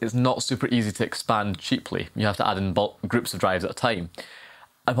that is it's not super easy to expand cheaply. You have to add in bulk groups of drives at a time.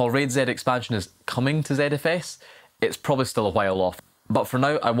 And while RAID Z expansion is coming to ZFS, it's probably still a while off. But for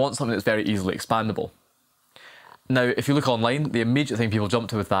now I want something that's very easily expandable. Now if you look online, the immediate thing people jump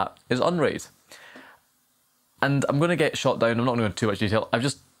to with that is UNRAID. And I'm going to get shot down, I'm not going to go into too much detail.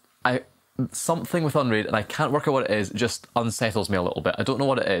 Something with UNRAID, and I can't work out what it is, just unsettles me a little bit. I don't know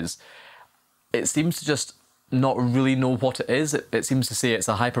what it is. It seems to just not really know what it is. It seems to say it's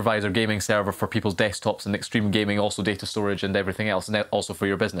a hypervisor gaming server for people's desktops and extreme gaming, also data storage and everything else, and also for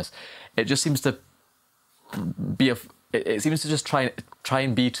your business. It just seems to be it seems to just try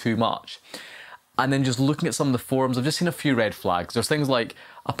and be too much. And then just looking at some of the forums, I've just seen a few red flags. There's things like,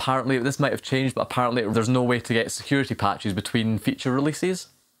 apparently, this might have changed, but apparently there's no way to get security patches between feature releases.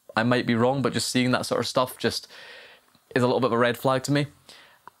 I might be wrong, but just seeing that sort of stuff just is a little bit of a red flag to me.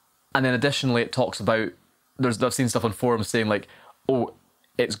 And then additionally, it talks about, I've seen stuff on forums saying like, oh,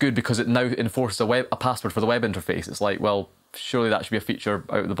 it's good because it now enforces a password for the web interface. It's like, well, surely that should be a feature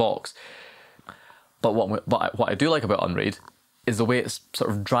out of the box. But what I do like about UNRAID is the way its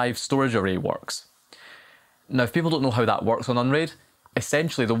sort of drive storage array works. Now, if people don't know how that works on UNRAID,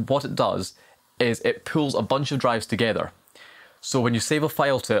 essentially what it does is it pulls a bunch of drives together. So when you save a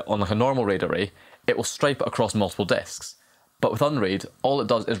file to it on like a normal RAID array, it will stripe it across multiple disks. But with UNRAID, all it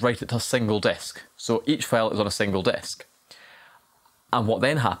does is write it to a single disk. So each file is on a single disk. And what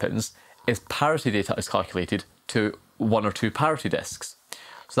then happens is parity data is calculated to 1 or 2 parity disks.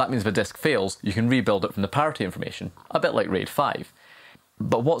 So that means if a disk fails, you can rebuild it from the parity information, a bit like RAID 5.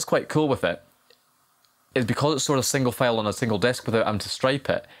 But what's quite cool with it is because it's sort of a single file on a single disk without having to stripe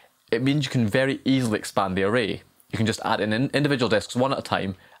it, it means you can very easily expand the array. You can just add in individual disks one at a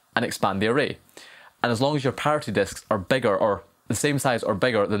time and expand the array. And as long as your parity disks are bigger or the same size or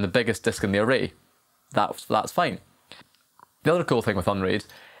bigger than the biggest disk in the array, that's fine. The other cool thing with UNRAID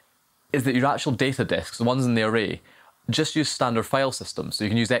is that your actual data disks, the ones in the array, just use standard file systems. So you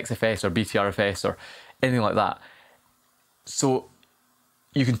can use XFS or BTRFS or anything like that. So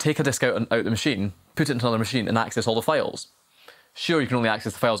you can take a disk out the machine, put it into another machine and access all the files. Sure, you can only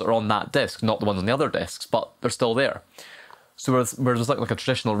access the files that are on that disk, not the ones on the other disks, but they're still there. So whereas it's like a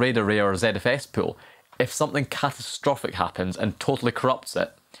traditional RAID array or a ZFS pool, if something catastrophic happens and totally corrupts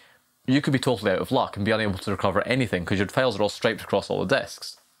it, you could be totally out of luck and be unable to recover anything because your files are all striped across all the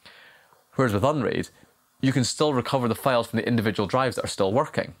disks. Whereas with UNRAID, you can still recover the files from the individual drives that are still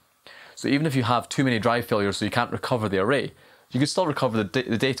working. So even if you have too many drive failures so you can't recover the array, you can still recover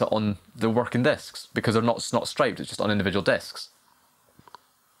the data on the working disks because they're not striped, it's just on individual disks.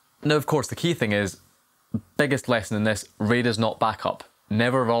 Now of course the key thing is, biggest lesson in this, RAID is not backup.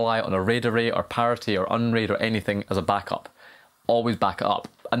 Never rely on a RAID array or parity or UNRAID or anything as a backup. Always back it up,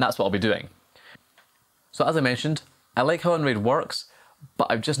 and that's what I'll be doing. So as I mentioned, I like how UNRAID works, but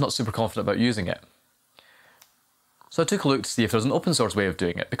I'm just not super confident about using it. So I took a look to see if there's an open source way of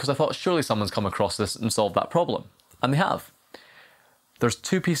doing it, because I thought surely someone's come across this and solved that problem. And they have. There's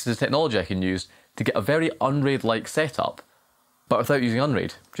 2 pieces of technology I can use to get a very UNRAID-like setup, but without using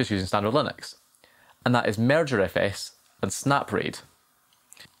UNRAID, just using standard Linux. And that is MergerFS and SnapRAID.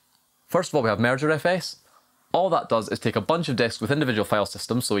 First of all, we have MergerFS. All that does is take a bunch of disks with individual file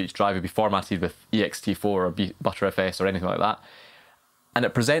systems, so each drive would be formatted with ext4 or ButterFS or anything like that, and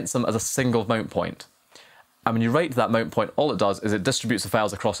it presents them as a single mount point. And when you write to that mount point, all it does is it distributes the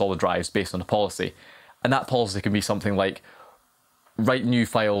files across all the drives based on a policy. And that policy can be something like, write new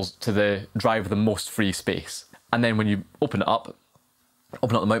files to the drive with the most free space. And then when you open up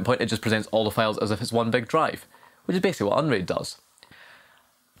the mount point, it just presents all the files as if it's one big drive, which is basically what UNRAID does.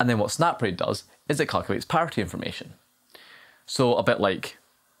 And then what SnapRAID does is it calculates parity information. So a bit like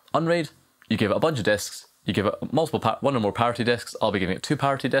UNRAID, you give it a bunch of disks, you give it one or more parity disks, I'll be giving it 2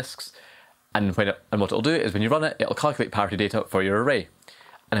 parity disks, And what it'll do is when you run it, it'll calculate parity data for your array.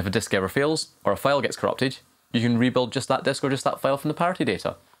 And if a disk ever fails, or a file gets corrupted, you can rebuild just that disk or just that file from the parity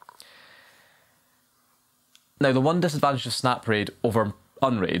data. Now, the one disadvantage of SnapRAID over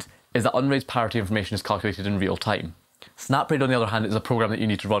UNRAID is that UNRAID's parity information is calculated in real time. SnapRAID, on the other hand, is a program that you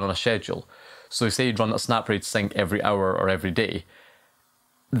need to run on a schedule. So say you'd run a SnapRAID sync every hour or every day,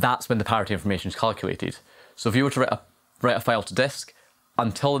 that's when the parity information is calculated. So if you were to write a file to disk,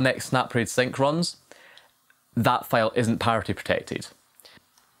 until the next SnapRAID sync runs, that file isn't parity protected.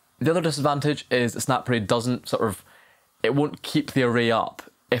 The other disadvantage is that SnapRAID doesn't it won't keep the array up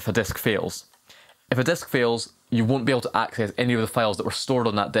if a disk fails. If a disk fails, you won't be able to access any of the files that were stored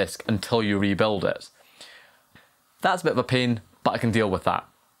on that disk until you rebuild it. That's a bit of a pain, but I can deal with that.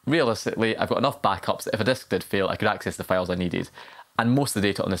 Realistically, I've got enough backups that if a disk did fail, I could access the files I needed. And most of the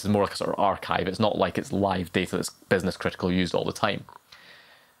data on this is more like a sort of archive. It's not like it's live data that's business critical used all the time.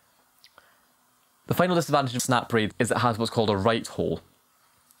 The final disadvantage of SnapRAID is it has what's called a write hole.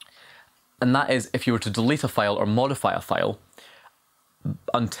 And that is if you were to delete a file or modify a file,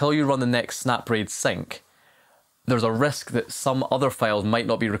 until you run the next SnapRAID sync, there's a risk that some other files might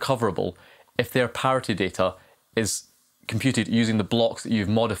not be recoverable if their parity data is computed using the blocks that you've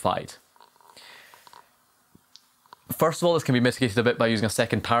modified. First of all, this can be mitigated a bit by using a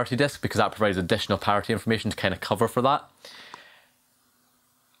second parity disk because that provides additional parity information to kind of cover for that.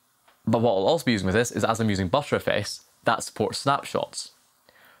 But what I'll also be using with this is, as I'm using ButterFS, that supports snapshots.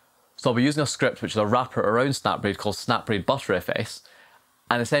 So I'll be using a script which is a wrapper around SnapRAID called SnapRAID ButterFS,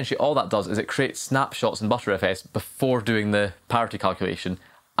 and essentially all that does is it creates snapshots in ButterFS before doing the parity calculation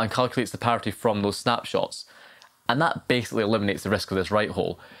and calculates the parity from those snapshots. And that basically eliminates the risk of this write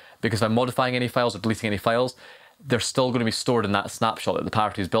hole, because if I'm modifying any files or deleting any files, they're still going to be stored in that snapshot that the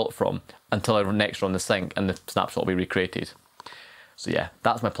parity is built from until I next run the sync and the snapshot will be recreated. So yeah,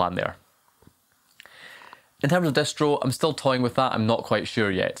 that's my plan there. In terms of distro, I'm still toying with that, I'm not quite sure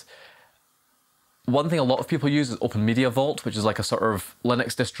yet. One thing a lot of people use is OpenMediaVault, which is like a sort of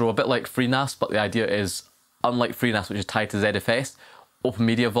Linux distro, a bit like FreeNAS, but the idea is, unlike FreeNAS, which is tied to ZFS,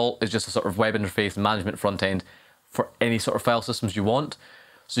 OpenMediaVault is just a sort of web interface management front end for any sort of file systems you want.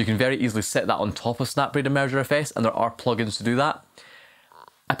 So you can very easily set that on top of SnapRAID and MergerFS, and there are plugins to do that.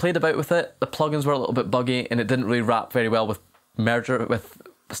 I played about with it, the plugins were a little bit buggy, and it didn't really wrap very well with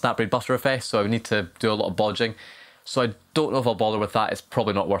SnapRAID ButterFS, so I would need to do a lot of bodging. So I don't know if I'll bother with that, it's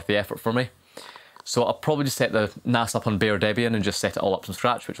probably not worth the effort for me. So I'll probably just set the NAS up on bare Debian and just set it all up from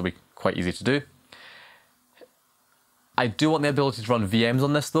scratch, which will be quite easy to do. I do want the ability to run VMs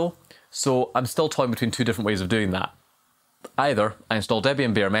on this though, so I'm still toying between two different ways of doing that. Either I install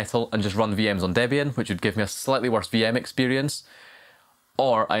Debian bare metal and just run VMs on Debian, which would give me a slightly worse VM experience,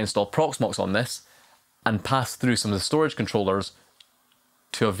 or I install Proxmox on this and pass through some of the storage controllers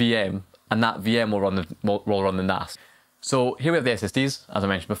to a VM, and that VM will run the NAS. So here we have the SSDs, as I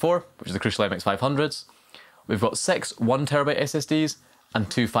mentioned before, which is the Crucial MX500s. We've got 6 1TB SSDs and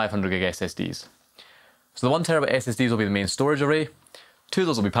 2 500GB SSDs. So the 1TB SSDs will be the main storage array, 2 of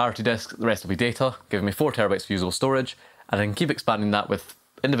those will be parity disks, the rest will be data, giving me 4TB for usable storage, and I can keep expanding that with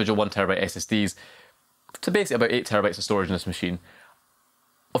individual 1TB SSDs to basically about 8TB of storage in this machine.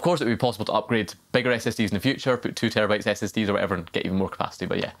 Of course, it would be possible to upgrade to bigger SSDs in the future, put 2TB SSDs or whatever and get even more capacity,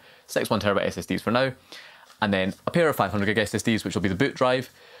 but yeah, 6 1TB SSDs for now. And then a pair of 500GB SSDs, which will be the boot drive.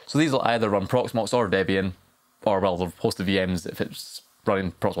 So these will either run Proxmox or Debian, or well, they'll host the VMs if it's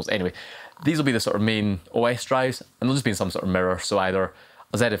running Proxmox anyway. These will be the sort of main OS drives, and they'll just be in some sort of mirror, so either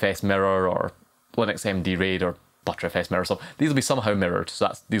a ZFS mirror or Linux MD RAID or ButterFS mirror, so these will be somehow mirrored,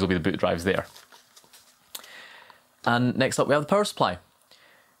 so these will be the boot drives there. And next up we have the power supply.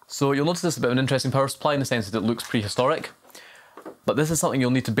 So you'll notice this is a bit of an interesting power supply in the sense that it looks prehistoric, but this is something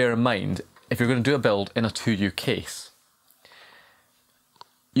you'll need to bear in mind if you're going to do a build in a 2U case.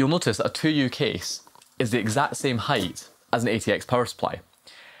 You'll notice that a 2U case is the exact same height as an ATX power supply.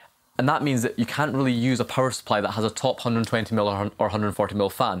 And that means that you can't really use a power supply that has a top 120mm or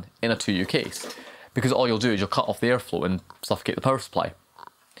 140mm fan in a 2U case, because all you'll do is you'll cut off the airflow and suffocate the power supply.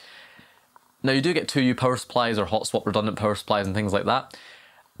 Now you do get 2U power supplies or hot swap redundant power supplies and things like that,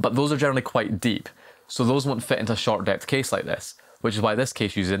 but those are generally quite deep, so those won't fit into a short depth case like this, which is why this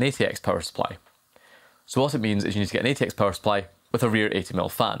case uses an ATX power supply. So what it means is you need to get an ATX power supply with a rear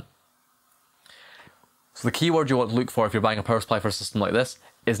 80mm fan. So the key word you want to look for if you're buying a power supply for a system like this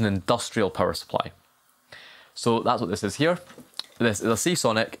is an industrial power supply. So that's what this is here. This is a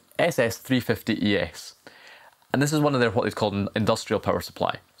Seasonic SS350ES. And this is one of their what they've called an industrial power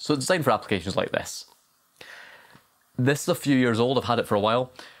supply. So it's designed for applications like this. This is a few years old, I've had it for a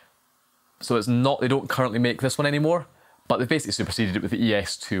while. So it's not, they don't currently make this one anymore, but they've basically superseded it with the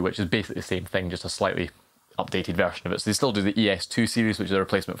ES2, which is basically the same thing, just a slightly updated version of it. So they still do the ES2 series, which is a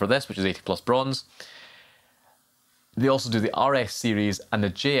replacement for this, which is 80 plus bronze. They also do the RS series and the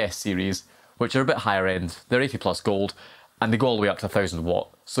JS series, which are a bit higher end. They're 80 plus gold, and they go all the way up to 1000 watt.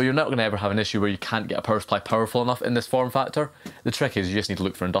 So you're not going to ever have an issue where you can't get a power supply powerful enough in this form factor. The trick is you just need to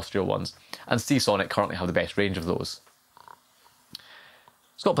look for industrial ones, and Seasonic currently have the best range of those.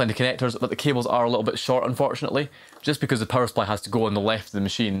 It's got plenty of connectors, but the cables are a little bit short, unfortunately, just because the power supply has to go on the left of the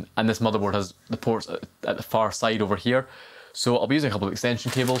machine, and this motherboard has the ports at the far side over here. So I'll be using a couple of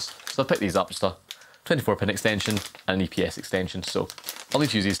extension cables. So I'll pick these up, just a 24 pin extension and an EPS extension. So I'll need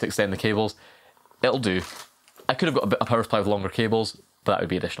to use these to extend the cables. It'll do. I could have got a power supply with longer cables, but that would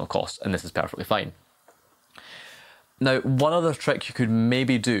be additional cost, and this is perfectly fine. Now, one other trick you could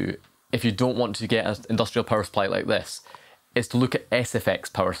maybe do if you don't want to get an industrial power supply like this is to look at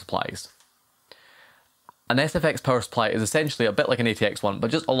SFX power supplies. An SFX power supply is essentially a bit like an ATX one, but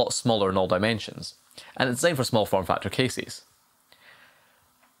just a lot smaller in all dimensions, and it's designed for small form factor cases.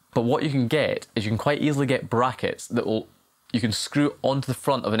 But what you can get is you can quite easily get brackets that you can screw onto the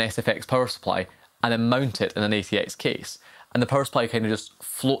front of an SFX power supply and then mount it in an ATX case, and the power supply kind of just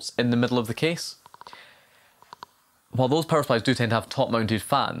floats in the middle of the case. While those power supplies do tend to have top mounted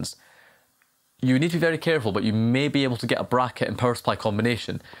fans, you need to be very careful, but you may be able to get a bracket and power supply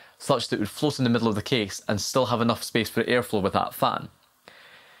combination such that it would float in the middle of the case and still have enough space for airflow with that fan.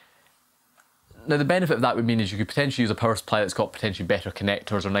 Now, the benefit of that would mean is you could potentially use a power supply that's got potentially better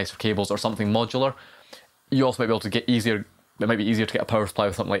connectors or nicer cables or something modular. You also might be able to get it might be easier to get a power supply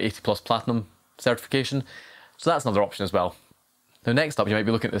with something like 80 plus platinum certification, so that's another option as well. Now, next up, you might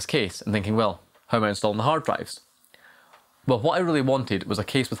be looking at this case and thinking, well, how am I installing the hard drives? Well, what I really wanted was a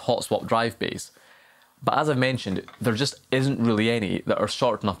case with hot swap drive bays, but as I've mentioned, there just isn't really any that are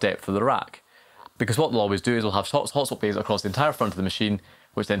short enough depth for the rack, because what they'll always do is they'll have hot swap bays across the entire front of the machine,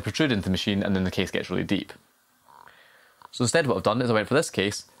 which then protrude into the machine, and then the case gets really deep. So instead what I've done is I went for this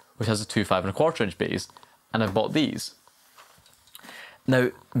case, which has a 2 5¼ inch bays, and I've bought these. Now,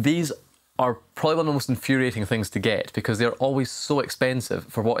 these are probably one of the most infuriating things to get because they're always so expensive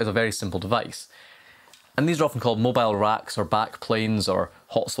for what is a very simple device. And these are often called mobile racks or backplanes or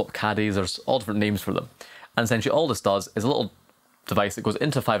hot swap caddies. There's all different names for them. And essentially all this does is a little device that goes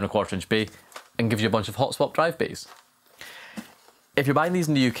into a 5 1/4 inch bay and gives you a bunch of hot swap drive bays. If you're buying these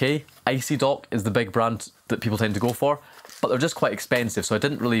in the UK, IcyDock is the big brand that people tend to go for, but they're just quite expensive, so I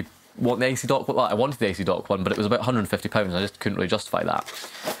didn't really want the IcyDock. Well, I wanted the IcyDock one, but it was about £150 and I just couldn't really justify that.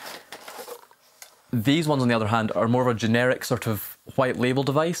 These ones, on the other hand, are more of a generic sort of white label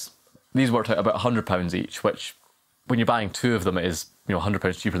device. These worked out about £100 each, which, when you're buying two of them, is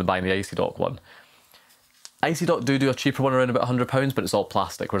 £100 cheaper than buying the IcyDock one. IcyDock do a cheaper one around about £100, but it's all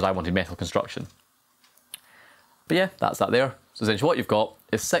plastic, whereas I wanted metal construction. But yeah, that's that there. So essentially what you've got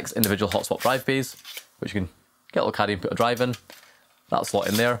is 6 individual hot swap drive bays, which you can get a little caddy and put a drive in. That'll slot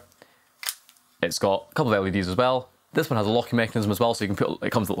in there. It's got a couple of LEDs as well. This one has a locking mechanism as well, so you can put, it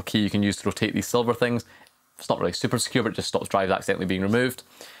comes with a little key you can use to rotate these silver things. It's not really super secure, but it just stops drives accidentally being removed.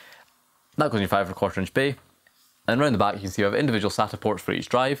 That goes in your 5 1/4 inch bay. And around the back you can see we have individual SATA ports for each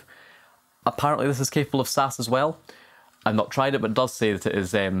drive. Apparently this is capable of SAS as well. I've not tried it, but it does say that it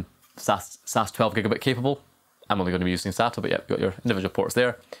is SAS 12 gigabit capable. I'm only going to be using SATA, but yeah, you've got your individual ports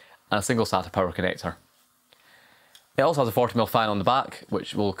there, and a single SATA power connector. It also has a 40mm fan on the back,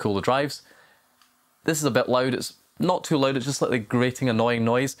 which will cool the drives. This is a bit loud. It's not too loud, it's just slightly grating, annoying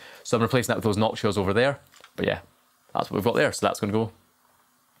noise, so I'm replacing that with those Noxias over there. But yeah, that's what we've got there, so that's going to go,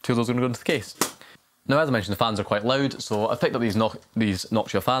 two of those are going to go into the case. Now, as I mentioned, the fans are quite loud, so I've picked up these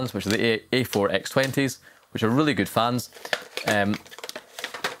Noxia fans, which are the A4 X20s, which are really good fans.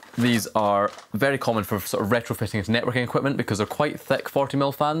 These are very common for sort of retrofitting into networking equipment because they're quite thick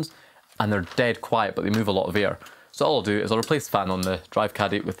 40mm fans, and they're dead quiet, but they move a lot of air. So all I'll do is I'll replace the fan on the drive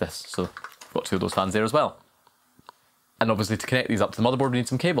caddy with this, so I've got two of those fans there as well. And obviously to connect these up to the motherboard we need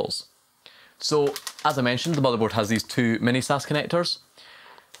some cables. So as I mentioned, the motherboard has these two mini SAS connectors.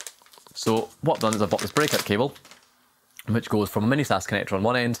 So what I've done is I've bought this breakout cable, which goes from a mini SAS connector on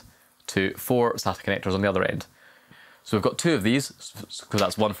one end to 4 SATA connectors on the other end. So we've got 2 of these, because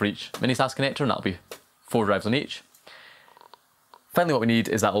that's 1 for each mini SAS connector, and that'll be 4 drives on each. Finally what we need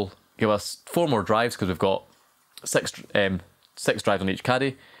is that'll give us 4 more drives, because we've got 6 drives on each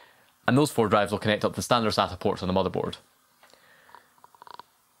caddy, and those 4 drives will connect up to the standard SATA ports on the motherboard.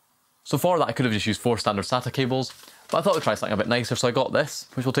 So for that I could have just used 4 standard SATA cables, but I thought I'd try something a bit nicer, so I got this,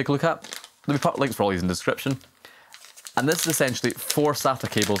 which we'll take a look at. There'll be links for all these in the description. And this is essentially 4 SATA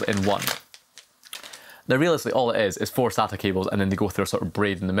cables in one. Now realistically all it is 4 SATA cables and then they go through a sort of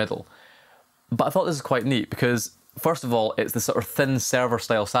braid in the middle. But I thought this is quite neat because First of all, it's the sort of thin server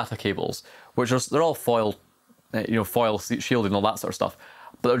style SATA cables, which they're all foil, foil shielded and all that sort of stuff,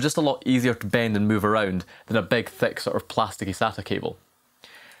 but they're just a lot easier to bend and move around than a big, thick, sort of plasticky SATA cable.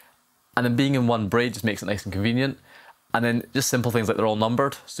 And then being in one braid just makes it nice and convenient. And then just simple things like they're all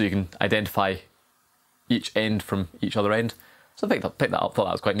numbered, so you can identify each end from each other end. So I picked that up, thought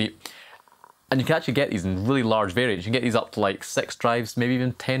that was quite neat. And you can actually get these in really large variants. You can get these up to like 6 drives, maybe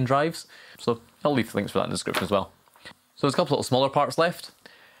even 10 drives. So I'll leave links for that in the description as well. So there's a couple of little smaller parts left.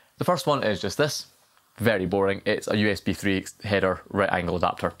 The first one is just this. Very boring. It's a USB 3 header right angle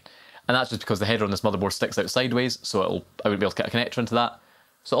adapter. And that's just because the header on this motherboard sticks out sideways, so I wouldn't be able to get a connector into that.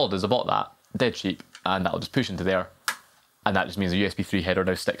 So all it is, I bought that, dead cheap, and that'll just push into there. And that just means the USB 3 header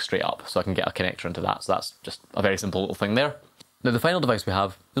now sticks straight up, so I can get a connector into that. So that's just a very simple little thing there. Now the final device we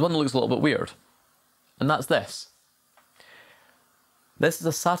have is one that looks a little bit weird, and that's this. This is a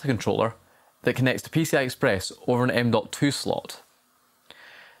SATA controller that connects to PCI Express over an M.2 slot.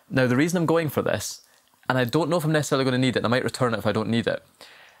 Now the reason I'm going for this, and I don't know if I'm necessarily going to need it, and I might return it if I don't need it,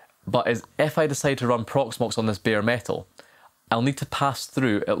 but is if I decide to run Proxmox on this bare metal, I'll need to pass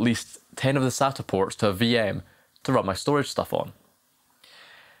through at least 10 of the SATA ports to a VM to run my storage stuff on.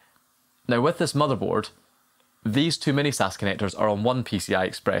 Now with this motherboard, these two mini SAS connectors are on one PCI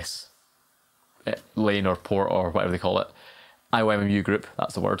Express lane or port or whatever they call it, IOMMU group,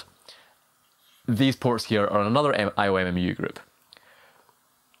 that's the word. These ports here are on another IOMMU group.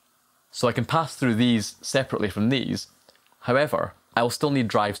 So I can pass through these separately from these, however, I will still need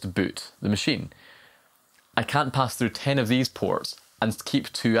drives to boot the machine. I can't pass through 10 of these ports and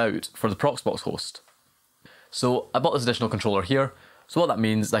keep 2 out for the Proxmox host. So I bought this additional controller here, so what that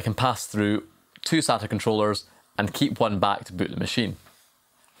means is I can pass through 2 SATA controllers and keep one back to boot the machine.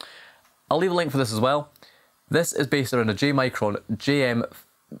 I'll leave a link for this as well. This is based around a J-Micron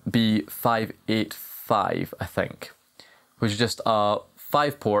JMB585, I think, which is just a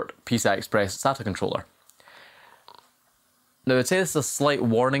 5-port PCI Express SATA controller. Now I'd say this is a slight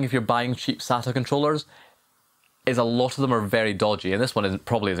warning if you're buying cheap SATA controllers, is a lot of them are very dodgy, and this one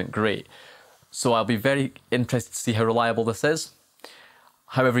probably isn't great. So I'll be very interested to see how reliable this is.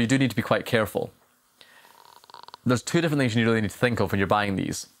 However, you do need to be quite careful. There's 2 different things you really need to think of when you're buying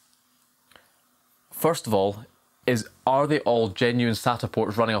these. First of all, are they all genuine SATA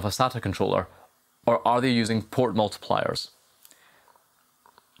ports running off a SATA controller, or are they using port multipliers?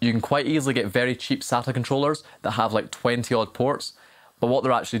 You can quite easily get very cheap SATA controllers that have like 20 odd ports, but what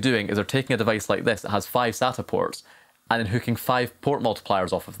they're actually doing is they're taking a device like this that has 5 SATA ports and then hooking 5 port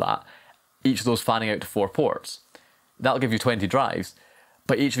multipliers off of that, each of those fanning out to 4 ports. That'll give you 20 drives,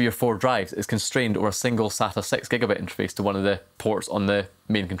 but each of your 4 drives is constrained over a single SATA 6 gigabit interface to one of the ports on the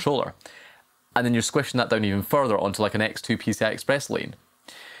main controller. And then you're squishing that down even further onto like an X2 PCI Express lane,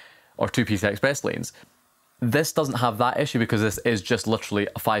 or 2 PCI Express lanes. This doesn't have that issue because this is just literally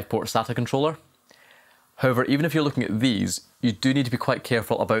a 5-port SATA controller. However, even if you're looking at these, you do need to be quite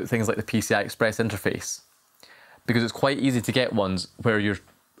careful about things like the PCI Express interface, because it's quite easy to get ones where you're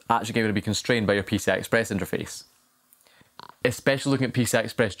actually going to be constrained by your PCI Express interface. Especially looking at PCI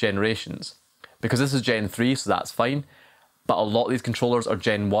Express generations, because this is Gen 3, so that's fine, but a lot of these controllers are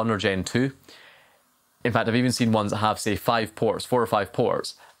Gen 1 or Gen 2. In fact, I've even seen ones that have, say, 5 ports, 4 or 5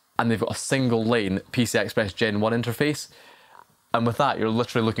 ports, and they've got a single lane PCI Express Gen 1 interface. And with that, you're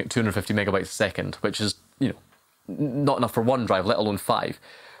literally looking at 250 megabytes a second, which is, not enough for 1 drive, let alone 5.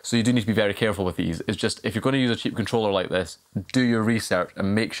 So you do need to be very careful with these. It's just, if you're going to use a cheap controller like this, do your research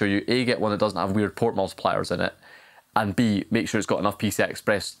and make sure you A, get one that doesn't have weird port multipliers in it, and B, make sure it's got enough PCI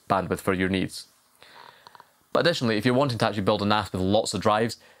Express bandwidth for your needs. But additionally, if you're wanting to actually build a NAS with lots of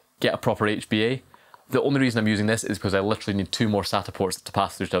drives, get a proper HBA. The only reason I'm using this is because I literally need 2 more SATA ports to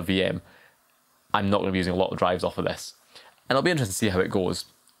pass through to a VM. I'm not going to be using a lot of drives off of this. And I'll be interested to see how it goes.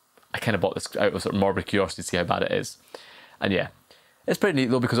 I kind of bought this out of sort of morbid curiosity to see how bad it is. And yeah, it's pretty neat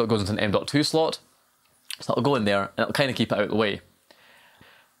though because it goes into an M.2 slot. So it'll go in there and it'll kind of keep it out of the way.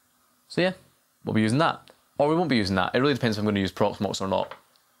 So yeah, we'll be using that. Or we won't be using that. It really depends if I'm going to use Proxmox or not.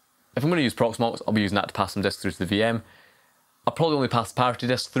 If I'm going to use Proxmox, I'll be using that to pass some disks through to the VM. I'll probably only pass the parity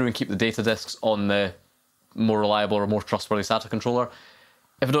disks through and keep the data disks on the more reliable or more trustworthy SATA controller.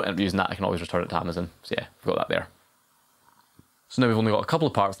 If I don't end up using that, I can always return it to Amazon. So yeah, we've got that there. So now we've only got a couple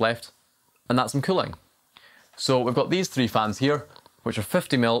of parts left, and that's some cooling. So we've got these 3 fans here, which are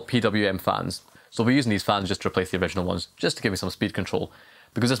 50mm PWM fans. So we'll be using these fans just to replace the original ones, just to give me some speed control.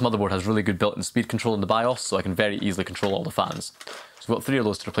 Because this motherboard has really good built-in speed control in the BIOS, so I can very easily control all the fans. So we've got 3 of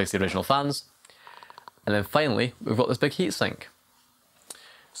those to replace the original fans. And then finally, we've got this big heatsink.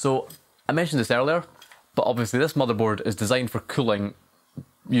 So I mentioned this earlier, but obviously this motherboard is designed for cooling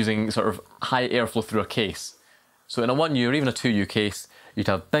using sort of high airflow through a case. So in a 1U or even a 2U case, you'd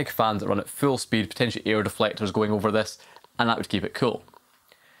have big fans that run at full speed, potentially air deflectors going over this, and that would keep it cool.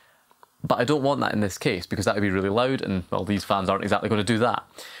 But I don't want that in this case because that would be really loud and, well, these fans aren't exactly going to do that.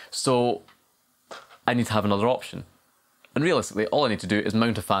 So I need to have another option. And realistically, all I need to do is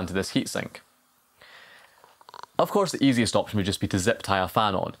mount a fan to this heatsink. Of course, the easiest option would just be to zip tie a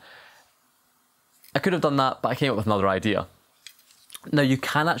fan on. I could have done that, but I came up with another idea. Now, you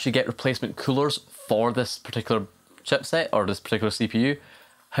can actually get replacement coolers for this particular chipset or this particular CPU.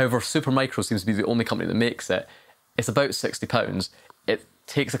 However, Supermicro seems to be the only company that makes it. It's about £60. It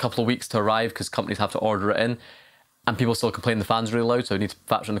takes a couple of weeks to arrive because companies have to order it in, and people still complain the fan's really loud, so I need to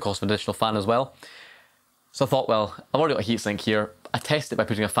factor in the cost of an additional fan as well. So I thought, well, I've already got a heatsink here. I tested it by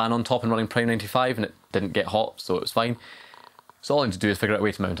putting a fan on top and running Prime 95 and it didn't get hot, so it was fine. So all I need to do is figure out a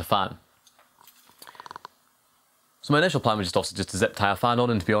way to mount a fan. So my initial plan was just to zip tie a fan on,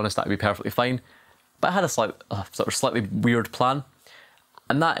 and to be honest, that would be perfectly fine. But I had a sort of slightly weird plan,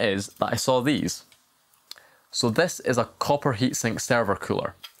 and that is that I saw these. So this is a copper heatsink server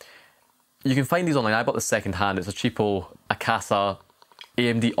cooler. You can find these online. I bought this second hand. It's a cheapo Akasa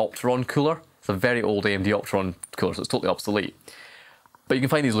AMD Opteron cooler. It's a very old AMD Opteron cooler, so it's totally obsolete. But you can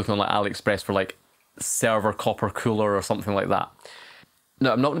find these looking on like AliExpress for like server copper cooler or something like that.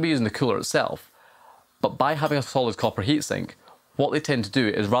 Now, I'm not going to be using the cooler itself, but by having a solid copper heatsink, what they tend to do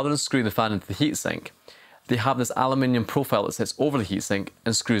is rather than screwing the fan into the heatsink, they have this aluminium profile that sits over the heatsink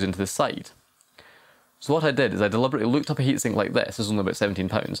and screws into the side. So what I did is I deliberately looked up a heatsink like this is only about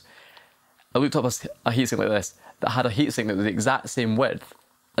 £17. I looked up a heatsink like this that had a heatsink that was the exact same width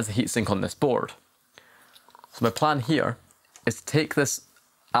as the heatsink on this board. So my plan here is to take this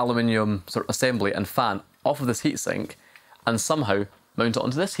aluminium sort of assembly and fan off of this heatsink and somehow mount it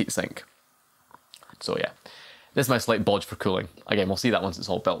onto this heatsink. So yeah, this is my slight bodge for cooling. Again, we'll see that once it's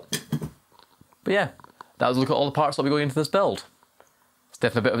all built. But yeah, that was a look at all the parts that will be going into this build. It's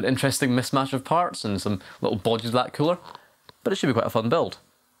definitely a bit of an interesting mismatch of parts and some little bodges of that cooler, but it should be quite a fun build.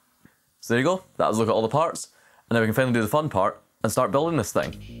 So there you go, that was a look at all the parts, and now we can finally do the fun part and start building this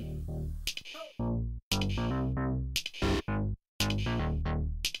thing.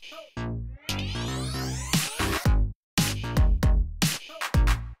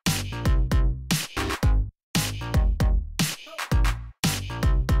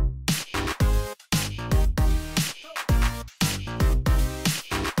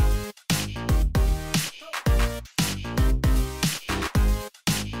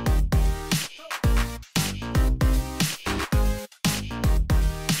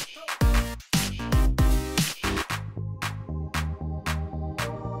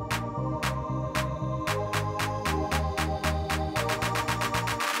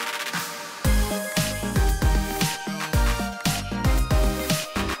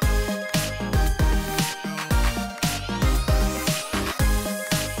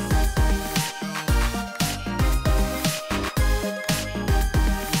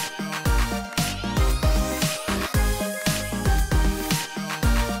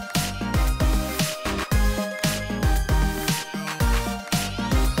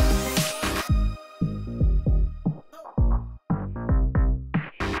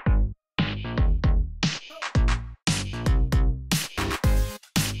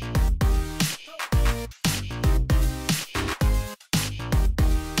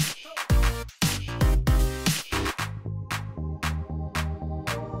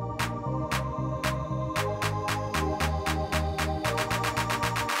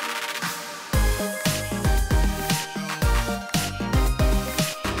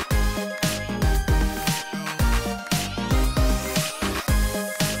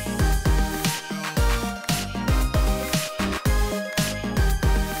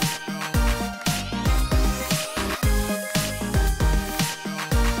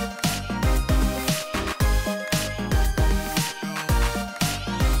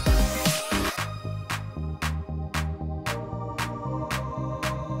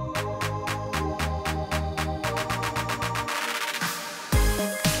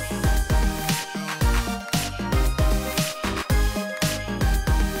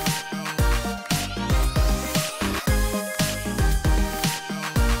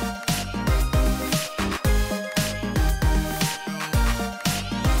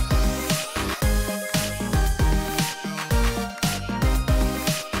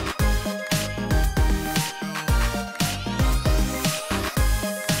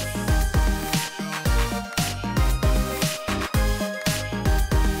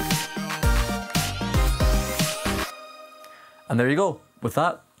 And there you go. With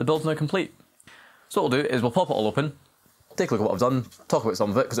that, the build's now complete. So what we'll do is we'll pop it all open, take a look at what I've done, talk about some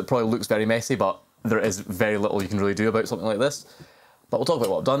of it, because it probably looks very messy, but there is very little you can really do about something like this. But we'll talk about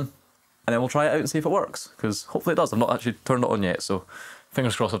what I've done, and then we'll try it out and see if it works, because hopefully it does. I've not actually turned it on yet, so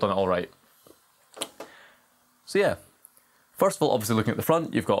fingers crossed I've done it all right. So yeah, first of all, obviously looking at the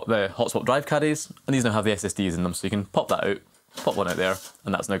front, you've got the hot swap drive caddies, and these now have the SSDs in them, so you can pop that out, pop one out there,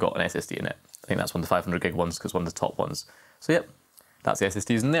 and that's now got an SSD in it. I think that's one of the 500 gig ones, because one of the top ones. So yep, that's the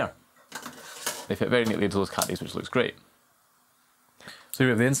SSDs in there. They fit very neatly into those caddies, which looks great. So here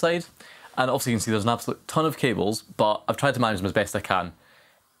we have the inside, and obviously you can see there's an absolute ton of cables, but I've tried to manage them as best I can.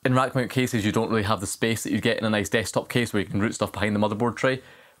 In rack mount cases, you don't really have the space that you get in a nice desktop case where you can route stuff behind the motherboard tray.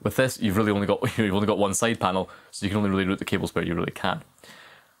 With this, you've really only got one side panel, so you can only really route the cables where you really can.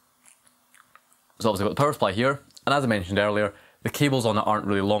 So obviously I've got the power supply here, and as I mentioned earlier, the cables on it aren't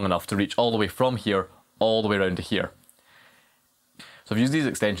really long enough to reach all the way from here, all the way around to here. So I've used these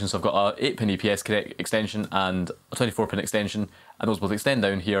extensions, so I've got a 8-pin EPS connect extension and a 24-pin extension, and those both extend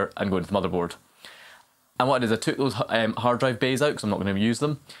down here and go into the motherboard. And what I did is I took those hard drive bays out, because I'm not going to use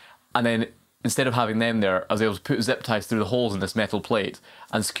them, and then instead of having them there, I was able to put zip ties through the holes in this metal plate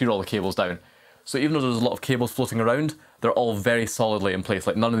and secure all the cables down. So even though there's a lot of cables floating around, they're all very solidly in place.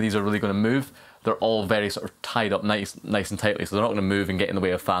 Like, none of these are really going to move. They're all very sort of tied up nice and tightly, so they're not going to move and get in the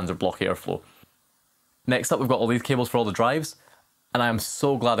way of fans or block airflow. Next up, we've got all these cables for all the drives, and I am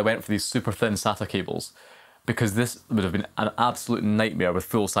so glad I went for these super thin SATA cables, because this would have been an absolute nightmare with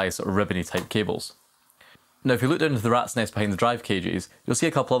full-size sort of ribbony type cables. Now, if you look down into the rat's nest behind the drive cages, you'll see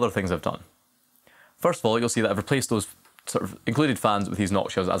a couple other things I've done. First of all, you'll see that I've replaced those sort of included fans with these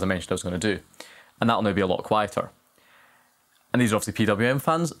knock shells, as I mentioned I was going to do, and that'll now be a lot quieter. And these are obviously PWM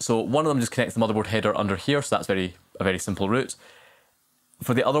fans, so one of them just connects the motherboard header under here, so that's a very simple route.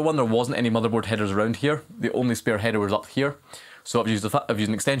 For the other one, there wasn't any motherboard headers around here. The only spare header was up here, so I've used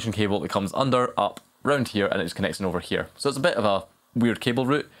an extension cable that comes under, up, round here, and it just connects in over here. So it's a bit of a weird cable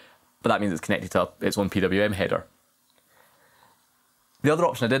route, but that means it's connected to its own PWM header. The other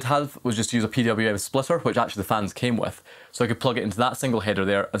option I did have was just to use a PWM splitter, which actually the fans came with, so I could plug it into that single header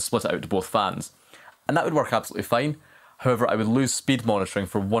there and split it out to both fans. And that would work absolutely fine. However, I would lose speed monitoring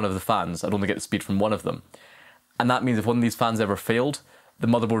for one of the fans. I'd only get the speed from one of them. And that means if one of these fans ever failed, the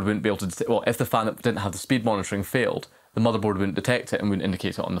motherboard wouldn't be able to, well, if the fan that didn't have the speed monitoring failed, the motherboard wouldn't detect it and wouldn't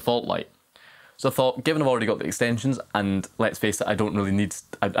indicate it on the fault light. So I thought, given I've already got the extensions, and let's face it, I don't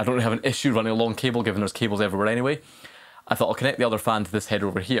really have an issue running a long cable given there's cables everywhere anyway, I thought I'll connect the other fan to this header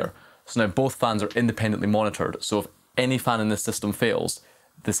over here. So now both fans are independently monitored, so if any fan in this system fails,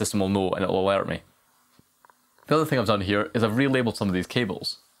 the system will know and it'll alert me. The other thing I've done here is I've relabeled some of these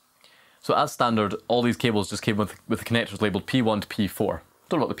cables. So as standard, all these cables just came with the connectors labelled P1 to P4.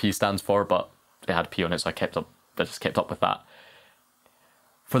 Don't know what the P stands for, but it had P on it, so I just kept up with that.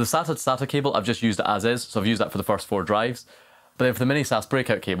 For the SATA to SATA cable, I've just used it as is, so I've used that for the first 4 drives. But then for the mini SAS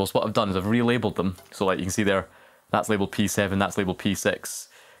breakout cables, what I've done is I've relabeled them. So like you can see there, that's labelled P7, that's labelled P6,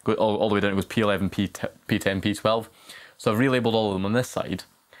 all the way down it goes P11, P10, P12. So I've relabeled all of them on this side.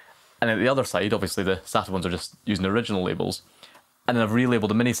 And then the other side, obviously the SATA ones are just using the original labels. And then I've relabeled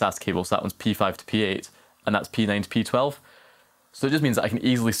the mini SAS cable, so that one's P5 to P8, and that's P9 to P12. So it just means that I can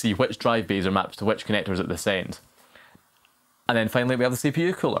easily see which drive bays are mapped to which connectors at this end. And then finally we have the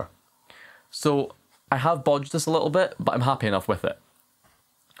CPU cooler. So I have bodged this a little bit, but I'm happy enough with it.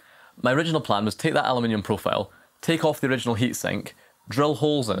 My original plan was to take that aluminium profile, take off the original heatsink, drill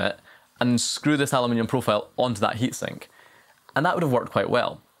holes in it, and screw this aluminium profile onto that heatsink. And that would have worked quite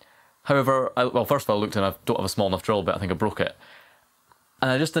well. However, well, first of all I looked and I don't have a small enough drill bit, I think I broke it. And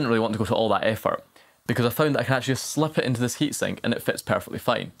I just didn't really want to go to all that effort, because I found that I can actually just slip it into this heatsink and it fits perfectly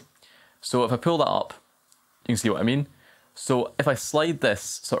fine. So if I pull that up, you can see what I mean. So if I slide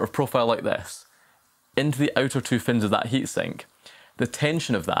this sort of profile like this into the outer 2 fins of that heatsink, the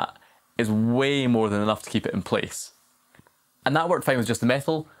tension of that is way more than enough to keep it in place. And that worked fine with just the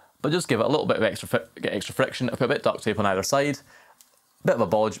metal, but just give it a little bit of extra friction. I put a bit of duct tape on either side, a bit of a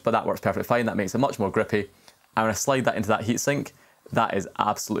bodge, but that works perfectly fine. That makes it much more grippy. And when I slide that into that heatsink, that is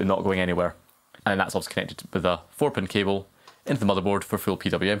absolutely not going anywhere. And that's also connected with a 4-pin cable into the motherboard for full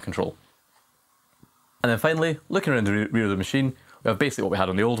PWM control. And then finally, looking around the rear of the machine, we have basically what we had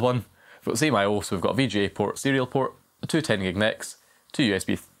on the old one. We've got the same I/O, so we've got a VGA port, serial port, the 2 10GB NICs, 2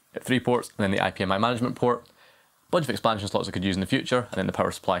 USB 3 ports, and then the IPMI management port, a bunch of expansion slots I could use in the future, and then the power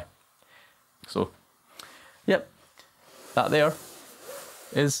supply. So, yep, that there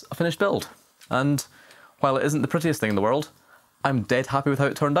is a finished build. And while it isn't the prettiest thing in the world, I'm dead happy with how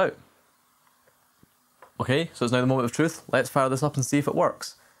it turned out. Okay, so it's now the moment of truth. Let's fire this up and see if it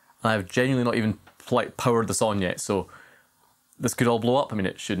works. And I've genuinely not even powered this on yet, so this could all blow up. I mean,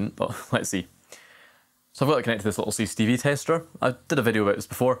 it shouldn't, but let's see. So I've got it connected to this little CCTV tester. I did a video about this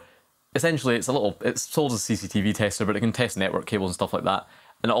before. essentially it's sold as a CCTV tester, but it can test network cables and stuff like that.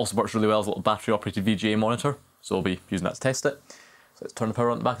 And it also works really well as a little battery operated VGA monitor. So we'll be using that to test it. So let's turn the power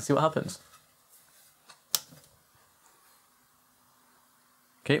on the back and see what happens.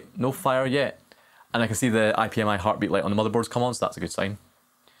 Okay, no fire yet. And I can see the IPMI heartbeat light on the motherboards come on, so that's a good sign.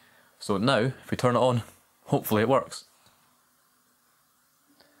 So now, if we turn it on, hopefully it works.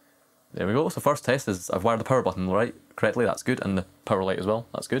 There we go. So first test is I've wired the power button correctly, that's good, and the power light as well,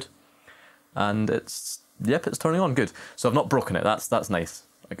 that's good. And yep, it's turning on, good. So I've not broken it, that's nice.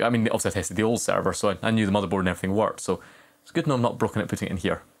 I mean, obviously I tested the old server, so I knew the motherboard and everything worked, so it's good to know I've not broken it putting it in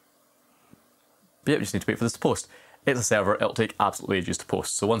here. But yeah, we just need to wait for this to post. It's a server, it'll take absolutely ages to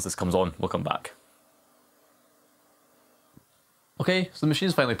post, so once this comes on, we'll come back. Okay, so the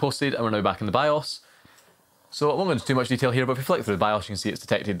machine's finally posted and we're now back in the BIOS. So I won't go into too much detail here, but if we flick through the BIOS, you can see it's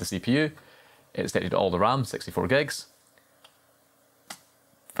detected the CPU, it's detected all the RAM, 64 gigs.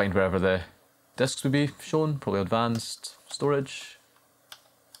 Find wherever the disks would be shown, probably advanced storage.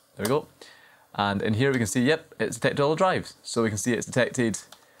 There we go. And in here we can see, yep, it's detected all the drives. So we can see it's detected.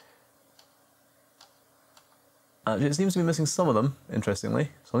 It seems to be missing some of them, interestingly.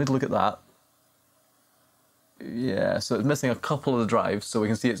 So I need to look at that. Yeah, so it's missing a couple of the drives. So we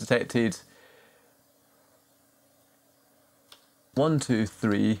can see it's detected 1, 2,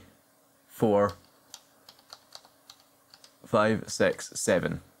 3, 4, 5, 6,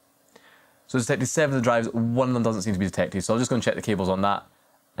 7. So it's detected 7 of the drives, one of them doesn't seem to be detected. So I'll just go and check the cables on that,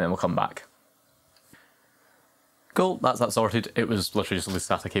 and then we'll come back. Cool, that's that sorted. It was literally just a loose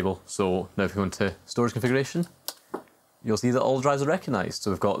SATA cable. So now if we go into storage configuration, you'll see that all the drives are recognised. So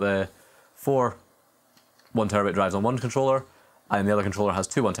we've got the 4 1TB drives on one controller, and the other controller has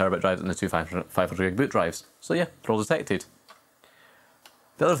 2 1TB drives and the 2 500 gig boot drives. So yeah, they're all detected.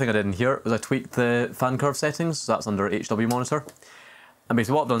 The other thing I did in here was I tweaked the fan curve settings, so that's under HW monitor. And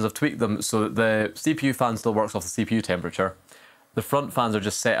basically what I've done is I've tweaked them so that the CPU fan still works off the CPU temperature. The front fans are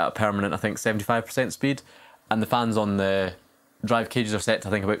just set at a permanent, I think, 75% speed, and the fans on the drive cages are set to,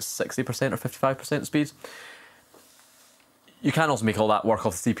 I think, about 60% or 55% speed. You can also make all that work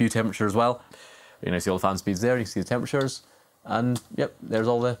off the CPU temperature as well. You see all the fan speeds there, you can see the temperatures, and yep, there's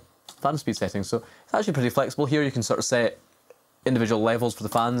all the fan speed settings. So it's actually pretty flexible here. You can sort of set individual levels for the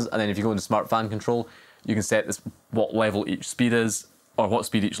fans, and then if you go into smart fan control, you can set this what level each speed is, or what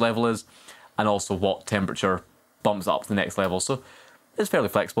speed each level is, and also what temperature bumps up to the next level. So it's fairly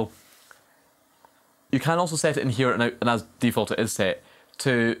flexible. You can also set it in here, and as default it is set,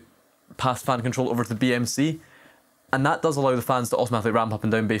 to pass fan control over to the BMC, and that does allow the fans to automatically ramp up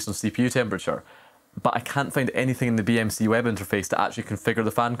and down based on CPU temperature. But I can't find anything in the BMC web interface to actually configure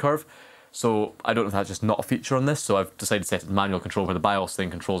the fan curve. So I don't know if that's just not a feature on this, so I've decided to set it to manual control where the BIOS thing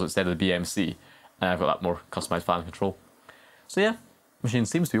controls it instead of the BMC, and I've got that more customized fan control. So yeah, machine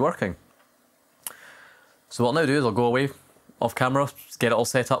seems to be working. So what I'll now do is I'll go away off camera, get it all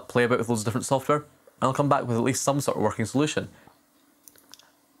set up, play about with loads of different software, and I'll come back with at least some sort of working solution.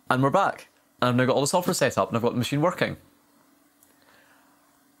 And we're back, and I've now got all the software set up and I've got the machine working.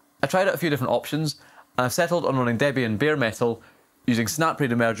 I tried out a few different options, and I've settled on running Debian bare metal, using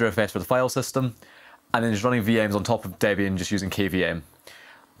SnapRAID and MergerFS for the file system, and then just running VMs on top of Debian just using KVM.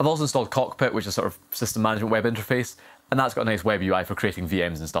 I've also installed Cockpit, which is sort of system management web interface, and that's got a nice web UI for creating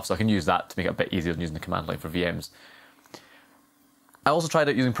VMs and stuff, so I can use that to make it a bit easier than using the command line for VMs. I also tried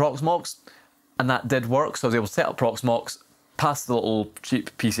out using Proxmox, and that did work, so I was able to set up Proxmox, pass the little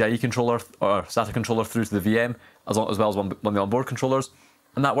cheap PCIe controller or SATA controller through to the VM, as well as one of the onboard controllers,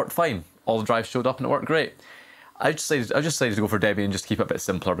 and that worked fine. All the drives showed up and it worked great. I just decided to go for Debian just to keep it a bit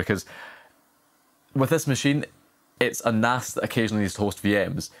simpler, because with this machine, it's a NAS that occasionally needs to host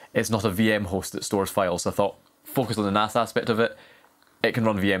VMs. It's not a VM host that stores files, so I thought, focus on the NAS aspect of it. It can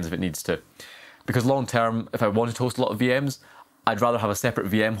run VMs if it needs to. Because long term, if I wanted to host a lot of VMs, I'd rather have a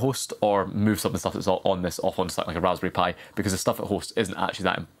separate VM host or move some of the stuff that's on this off onto something like a Raspberry Pi, because the stuff it hosts isn't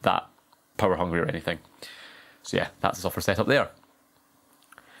actually that power hungry or anything. So yeah, that's the software setup there.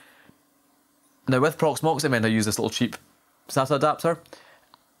 Now with Proxmox, it meant I used this little cheap SATA adapter,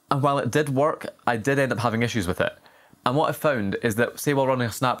 and while it did work, I did end up having issues with it. And what I found is that, say while running a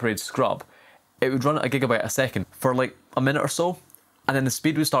SnapRAID scrub, it would run at a gigabyte a second for like a minute or so, and then the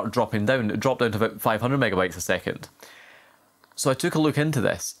speed would start dropping down. It dropped down to about 500 megabytes a second. So I took a look into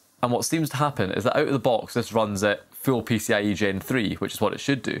this, and what seems to happen is that out of the box this runs at full PCIe Gen 3, which is what it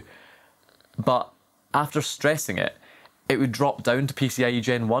should do. But after stressing it, it would drop down to PCIe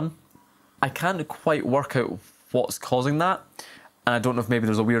Gen 1. I can't quite work out what's causing that, and I don't know if maybe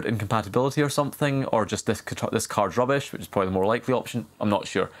there's a weird incompatibility or something, or just this card's rubbish, which is probably the more likely option. I'm not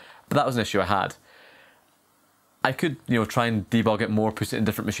sure, but that was an issue I had. I could, try and debug it more, put it in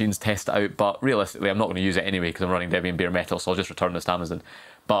different machines, test it out, but realistically I'm not going to use it anyway because I'm running Debian bare metal, so I'll just return this to Amazon.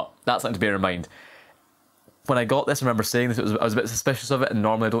 But that's something to bear in mind. When I got this, I remember saying that I was a bit suspicious of it, and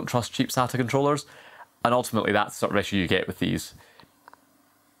normally I don't trust cheap SATA controllers, and ultimately that's the sort of issue you get with these.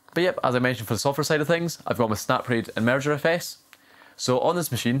 But yep, as I mentioned for the software side of things, I've gone with SnapRAID and MergerFS. So on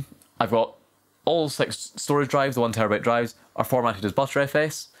this machine, I've got all 6 storage drives, the 1TB drives, are formatted as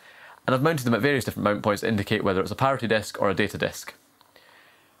ButterFS, and I've mounted them at various different mount points to indicate whether it's a parity disk or a data disk.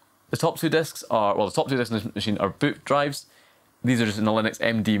 The top 2 disks in this machine are boot drives. These are just in the Linux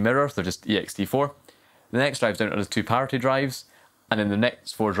MD mirror, they're just ext4. The next drives down are the 2 parity drives, and then the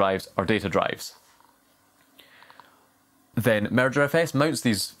next 4 drives are data drives. Then MergerFS mounts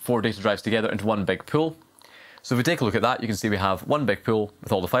these 4 data drives together into one big pool. So if we take a look at that, you can see we have one big pool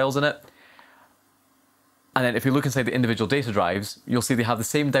with all the files in it. And then if you look inside the individual data drives, you'll see they have the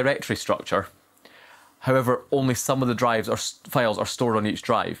same directory structure. However, only some of the drives or files are stored on each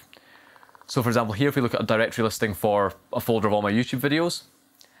drive. So for example, here if we look at a directory listing for a folder of all my YouTube videos,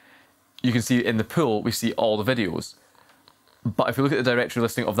 you can see in the pool we see all the videos. But if we look at the directory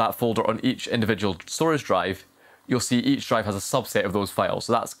listing of that folder on each individual storage drive, you'll see each drive has a subset of those files.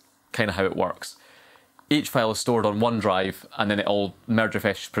 So that's kind of how it works. Each file is stored on one drive, and then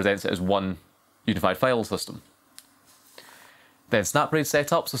MergerFS presents it as one unified file system. Then SnapRAID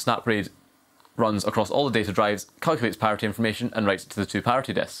setup, so SnapRAID runs across all the data drives, calculates parity information, and writes it to the 2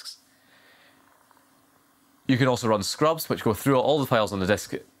 parity disks. You can also run scrubs, which go through all the files on the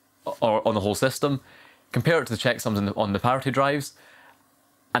disk or on the whole system, compare it to the checksums on the parity drives,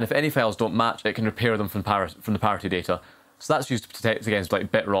 and if any files don't match, it can repair them from the parity data. So that's used to protect against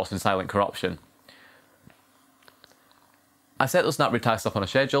like bit rot and silent corruption. I set those SnapRAID tasks up on a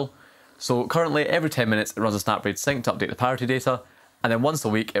schedule. So currently, every 10 minutes, it runs a SnapRAID sync to update the parity data, and then once a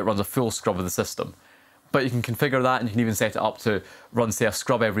week, it runs a full scrub of the system. But you can configure that, and you can even set it up to run, say, a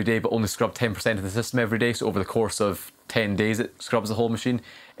scrub every day, but only scrub 10% of the system every day, so over the course of 10 days, it scrubs the whole machine.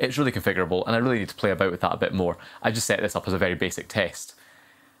 It's really configurable, and I really need to play about with that a bit more. I just set this up as a very basic test.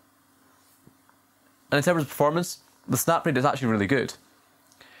 And in terms of performance, the SnapRAID is actually really good.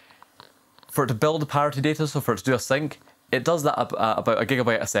 For it to build the parity data, so for it to do a sync, it does that about a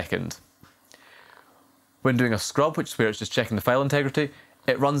gigabyte a second. When doing a scrub, which is where it's just checking the file integrity,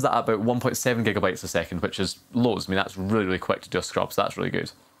 it runs that at about 1.7 gigabytes a second, which is loads. I mean, that's really, really quick to do a scrub, so that's really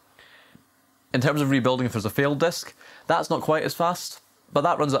good. In terms of rebuilding if there's a failed disk, that's not quite as fast, but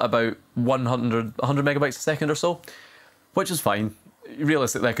that runs at about 100 megabytes a second or so, which is fine.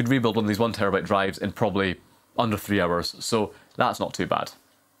 Realistically, I could rebuild one of these 1TB drives in probably under 3 hours, so that's not too bad.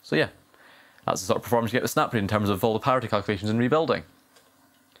 So yeah, that's the sort of performance you get with SnapRAID in terms of all the parity calculations and rebuilding.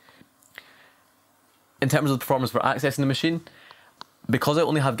 In terms of the performance for accessing the machine, because I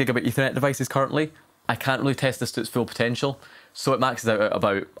only have gigabit Ethernet devices currently, I can't really test this to its full potential, so it maxes out at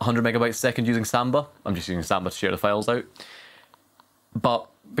about 100 megabytes a second using Samba. I'm just using Samba to share the files out. But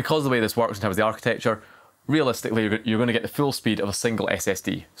because of the way this works in terms of the architecture, realistically you're going to get the full speed of a single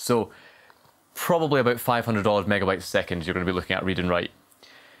SSD. So probably about 500 odd megabytes a second you're going to be looking at read and write.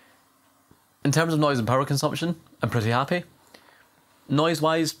 In terms of noise and power consumption, I'm pretty happy.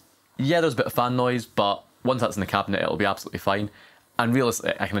 Noise-wise, yeah, there's a bit of fan noise, but once that's in the cabinet, it'll be absolutely fine. And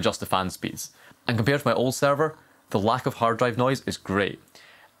realistically, I can adjust the fan speeds. And compared to my old server, the lack of hard drive noise is great.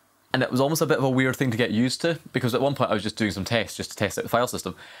 And it was almost a bit of a weird thing to get used to, because at one point I was just doing some tests, just to test out the file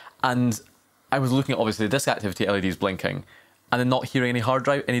system. And I was looking at obviously the disk activity LEDs blinking, and then not hearing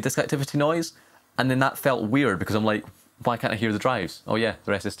any disk activity noise. And then that felt weird, because I'm like, why can't I hear the drives? Oh yeah,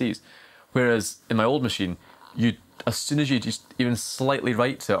 they're SSDs. Whereas in my old machine, as soon as you just even slightly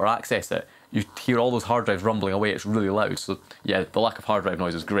write to it or access it, you hear all those hard drives rumbling away. It's really loud. So yeah, the lack of hard drive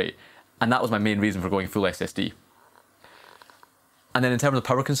noise is great. And that was my main reason for going full SSD. And then in terms of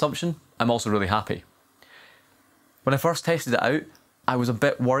power consumption, I'm also really happy. When I first tested it out, I was a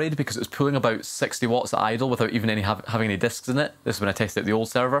bit worried because it was pulling about 60 watts at idle without even having any disks in it. This is when I tested the old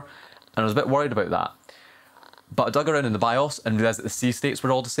server, and I was a bit worried about that. But I dug around in the BIOS and realised that the C states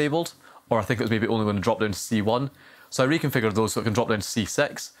were all disabled, or I think it was maybe only going to drop down to C1. So I reconfigured those so it can drop down to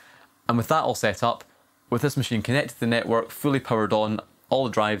C6. And with that all set up, with this machine connected to the network, fully powered on, all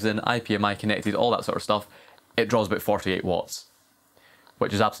the drives in, IPMI connected, all that sort of stuff, it draws about 48 watts,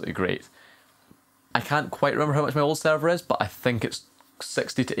 which is absolutely great. I can't quite remember how much my old server is, but I think it's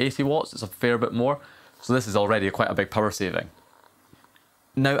 60 to 80 watts, it's a fair bit more. So this is already quite a big power saving.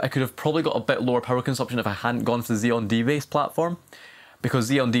 Now, I could have probably got a bit lower power consumption if I hadn't gone for the Xeon D based platform, because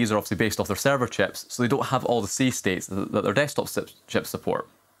Xeon Ds are obviously based off their server chips, so they don't have all the C states that their desktop chips support.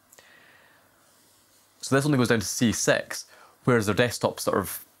 So this only goes down to C6, whereas their desktop sort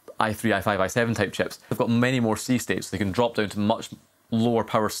of i3, i5, i7 type chips, they've got many more C states, so they can drop down to much lower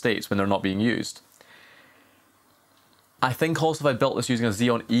power states when they're not being used. I think also if I built this using a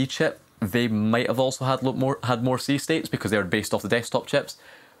Xeon E chip, they might have also had more C states because they were based off the desktop chips.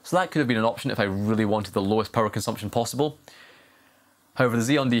 So that could have been an option if I really wanted the lowest power consumption possible. However, the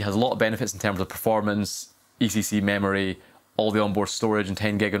Xeon D has a lot of benefits in terms of performance, ECC memory, all the onboard storage and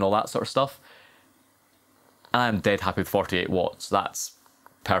 10 gig and all that sort of stuff. And I'm dead happy with 48 watts. That's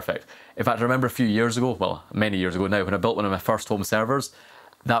perfect. In fact, I remember a few years ago, well, many years ago now, when I built one of my first home servers,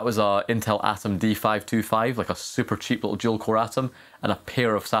 that was a Intel Atom D525, like a super cheap little dual core Atom, and a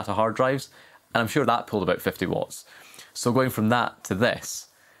pair of SATA hard drives, and I'm sure that pulled about 50 watts. So going from that to this,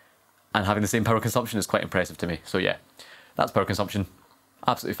 and having the same power consumption is quite impressive to me. So yeah, that's power consumption,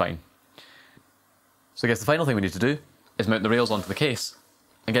 absolutely fine. So I guess the final thing we need to do is mount the rails onto the case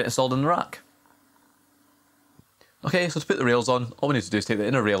and get it installed in the rack. Okay, so to put the rails on, all we need to do is take the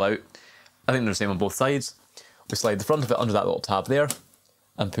inner rail out. I think they're the same on both sides. We slide the front of it under that little tab there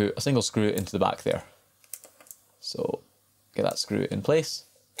and put a single screw into the back there. So get that screw in place.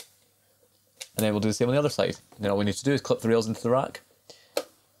 And then we'll do the same on the other side. And then all we need to do is clip the rails into the rack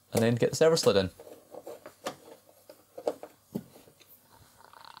and then get the server slid in.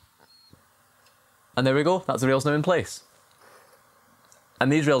 And there we go, that's the rails now in place.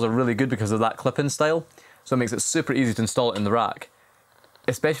 And these rails are really good because of that clip-in style, so it makes it super easy to install it in the rack.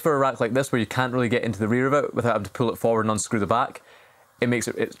 Especially for a rack like this where you can't really get into the rear of it without having to pull it forward and unscrew the back. It makes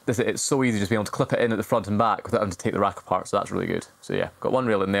it's so easy just being able to clip it in at the front and back without having to take the rack apart, so that's really good. So yeah, got one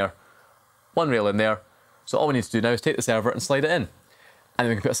rail in there, one rail in there. So all we need to do now is take the server and slide it in. And then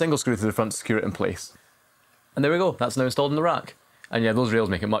we can put a single screw through the front to secure it in place. And there we go, that's now installed in the rack. And yeah, those rails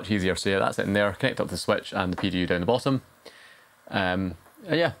make it much easier. So yeah, that's it in there, connect up to the switch and the PDU down the bottom. And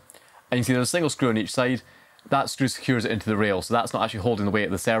yeah, and you can see there's a single screw on each side. That screw secures it into the rail, so that's not actually holding the weight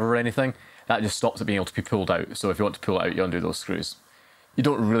of the server or anything. That just stops it being able to be pulled out. So if you want to pull it out, you undo those screws. You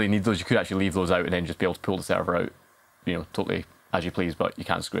don't really need those, you could actually leave those out and then just be able to pull the server out, you know, totally as you please, but you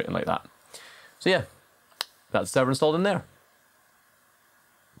can't screw it in like that. So yeah, that's the server installed in there.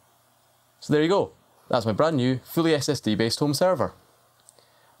 So there you go. That's my brand new, fully SSD based home server.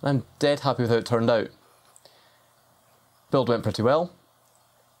 And I'm dead happy with how it turned out. Build went pretty well.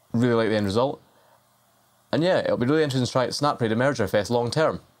 Really like the end result. And yeah, it'll be really interesting to try out SnapRAID and MergerFS long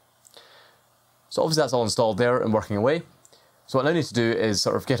term. So obviously that's all installed there and working away. So what I now need to do is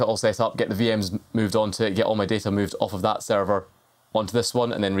sort of get it all set up, get the VMs moved onto it, get all my data moved off of that server onto this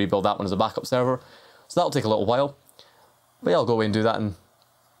one, and then rebuild that one as a backup server. So that'll take a little while. But yeah, I'll go away and do that, and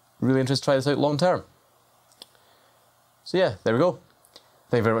really interested to try this out long term. So yeah, there we go.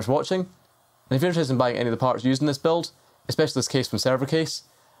 Thank you very much for watching. And if you're interested in buying any of the parts used in this build, especially this case from Server Case,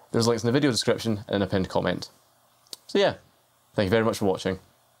 there's links in the video description and in a pinned comment. So yeah, thank you very much for watching.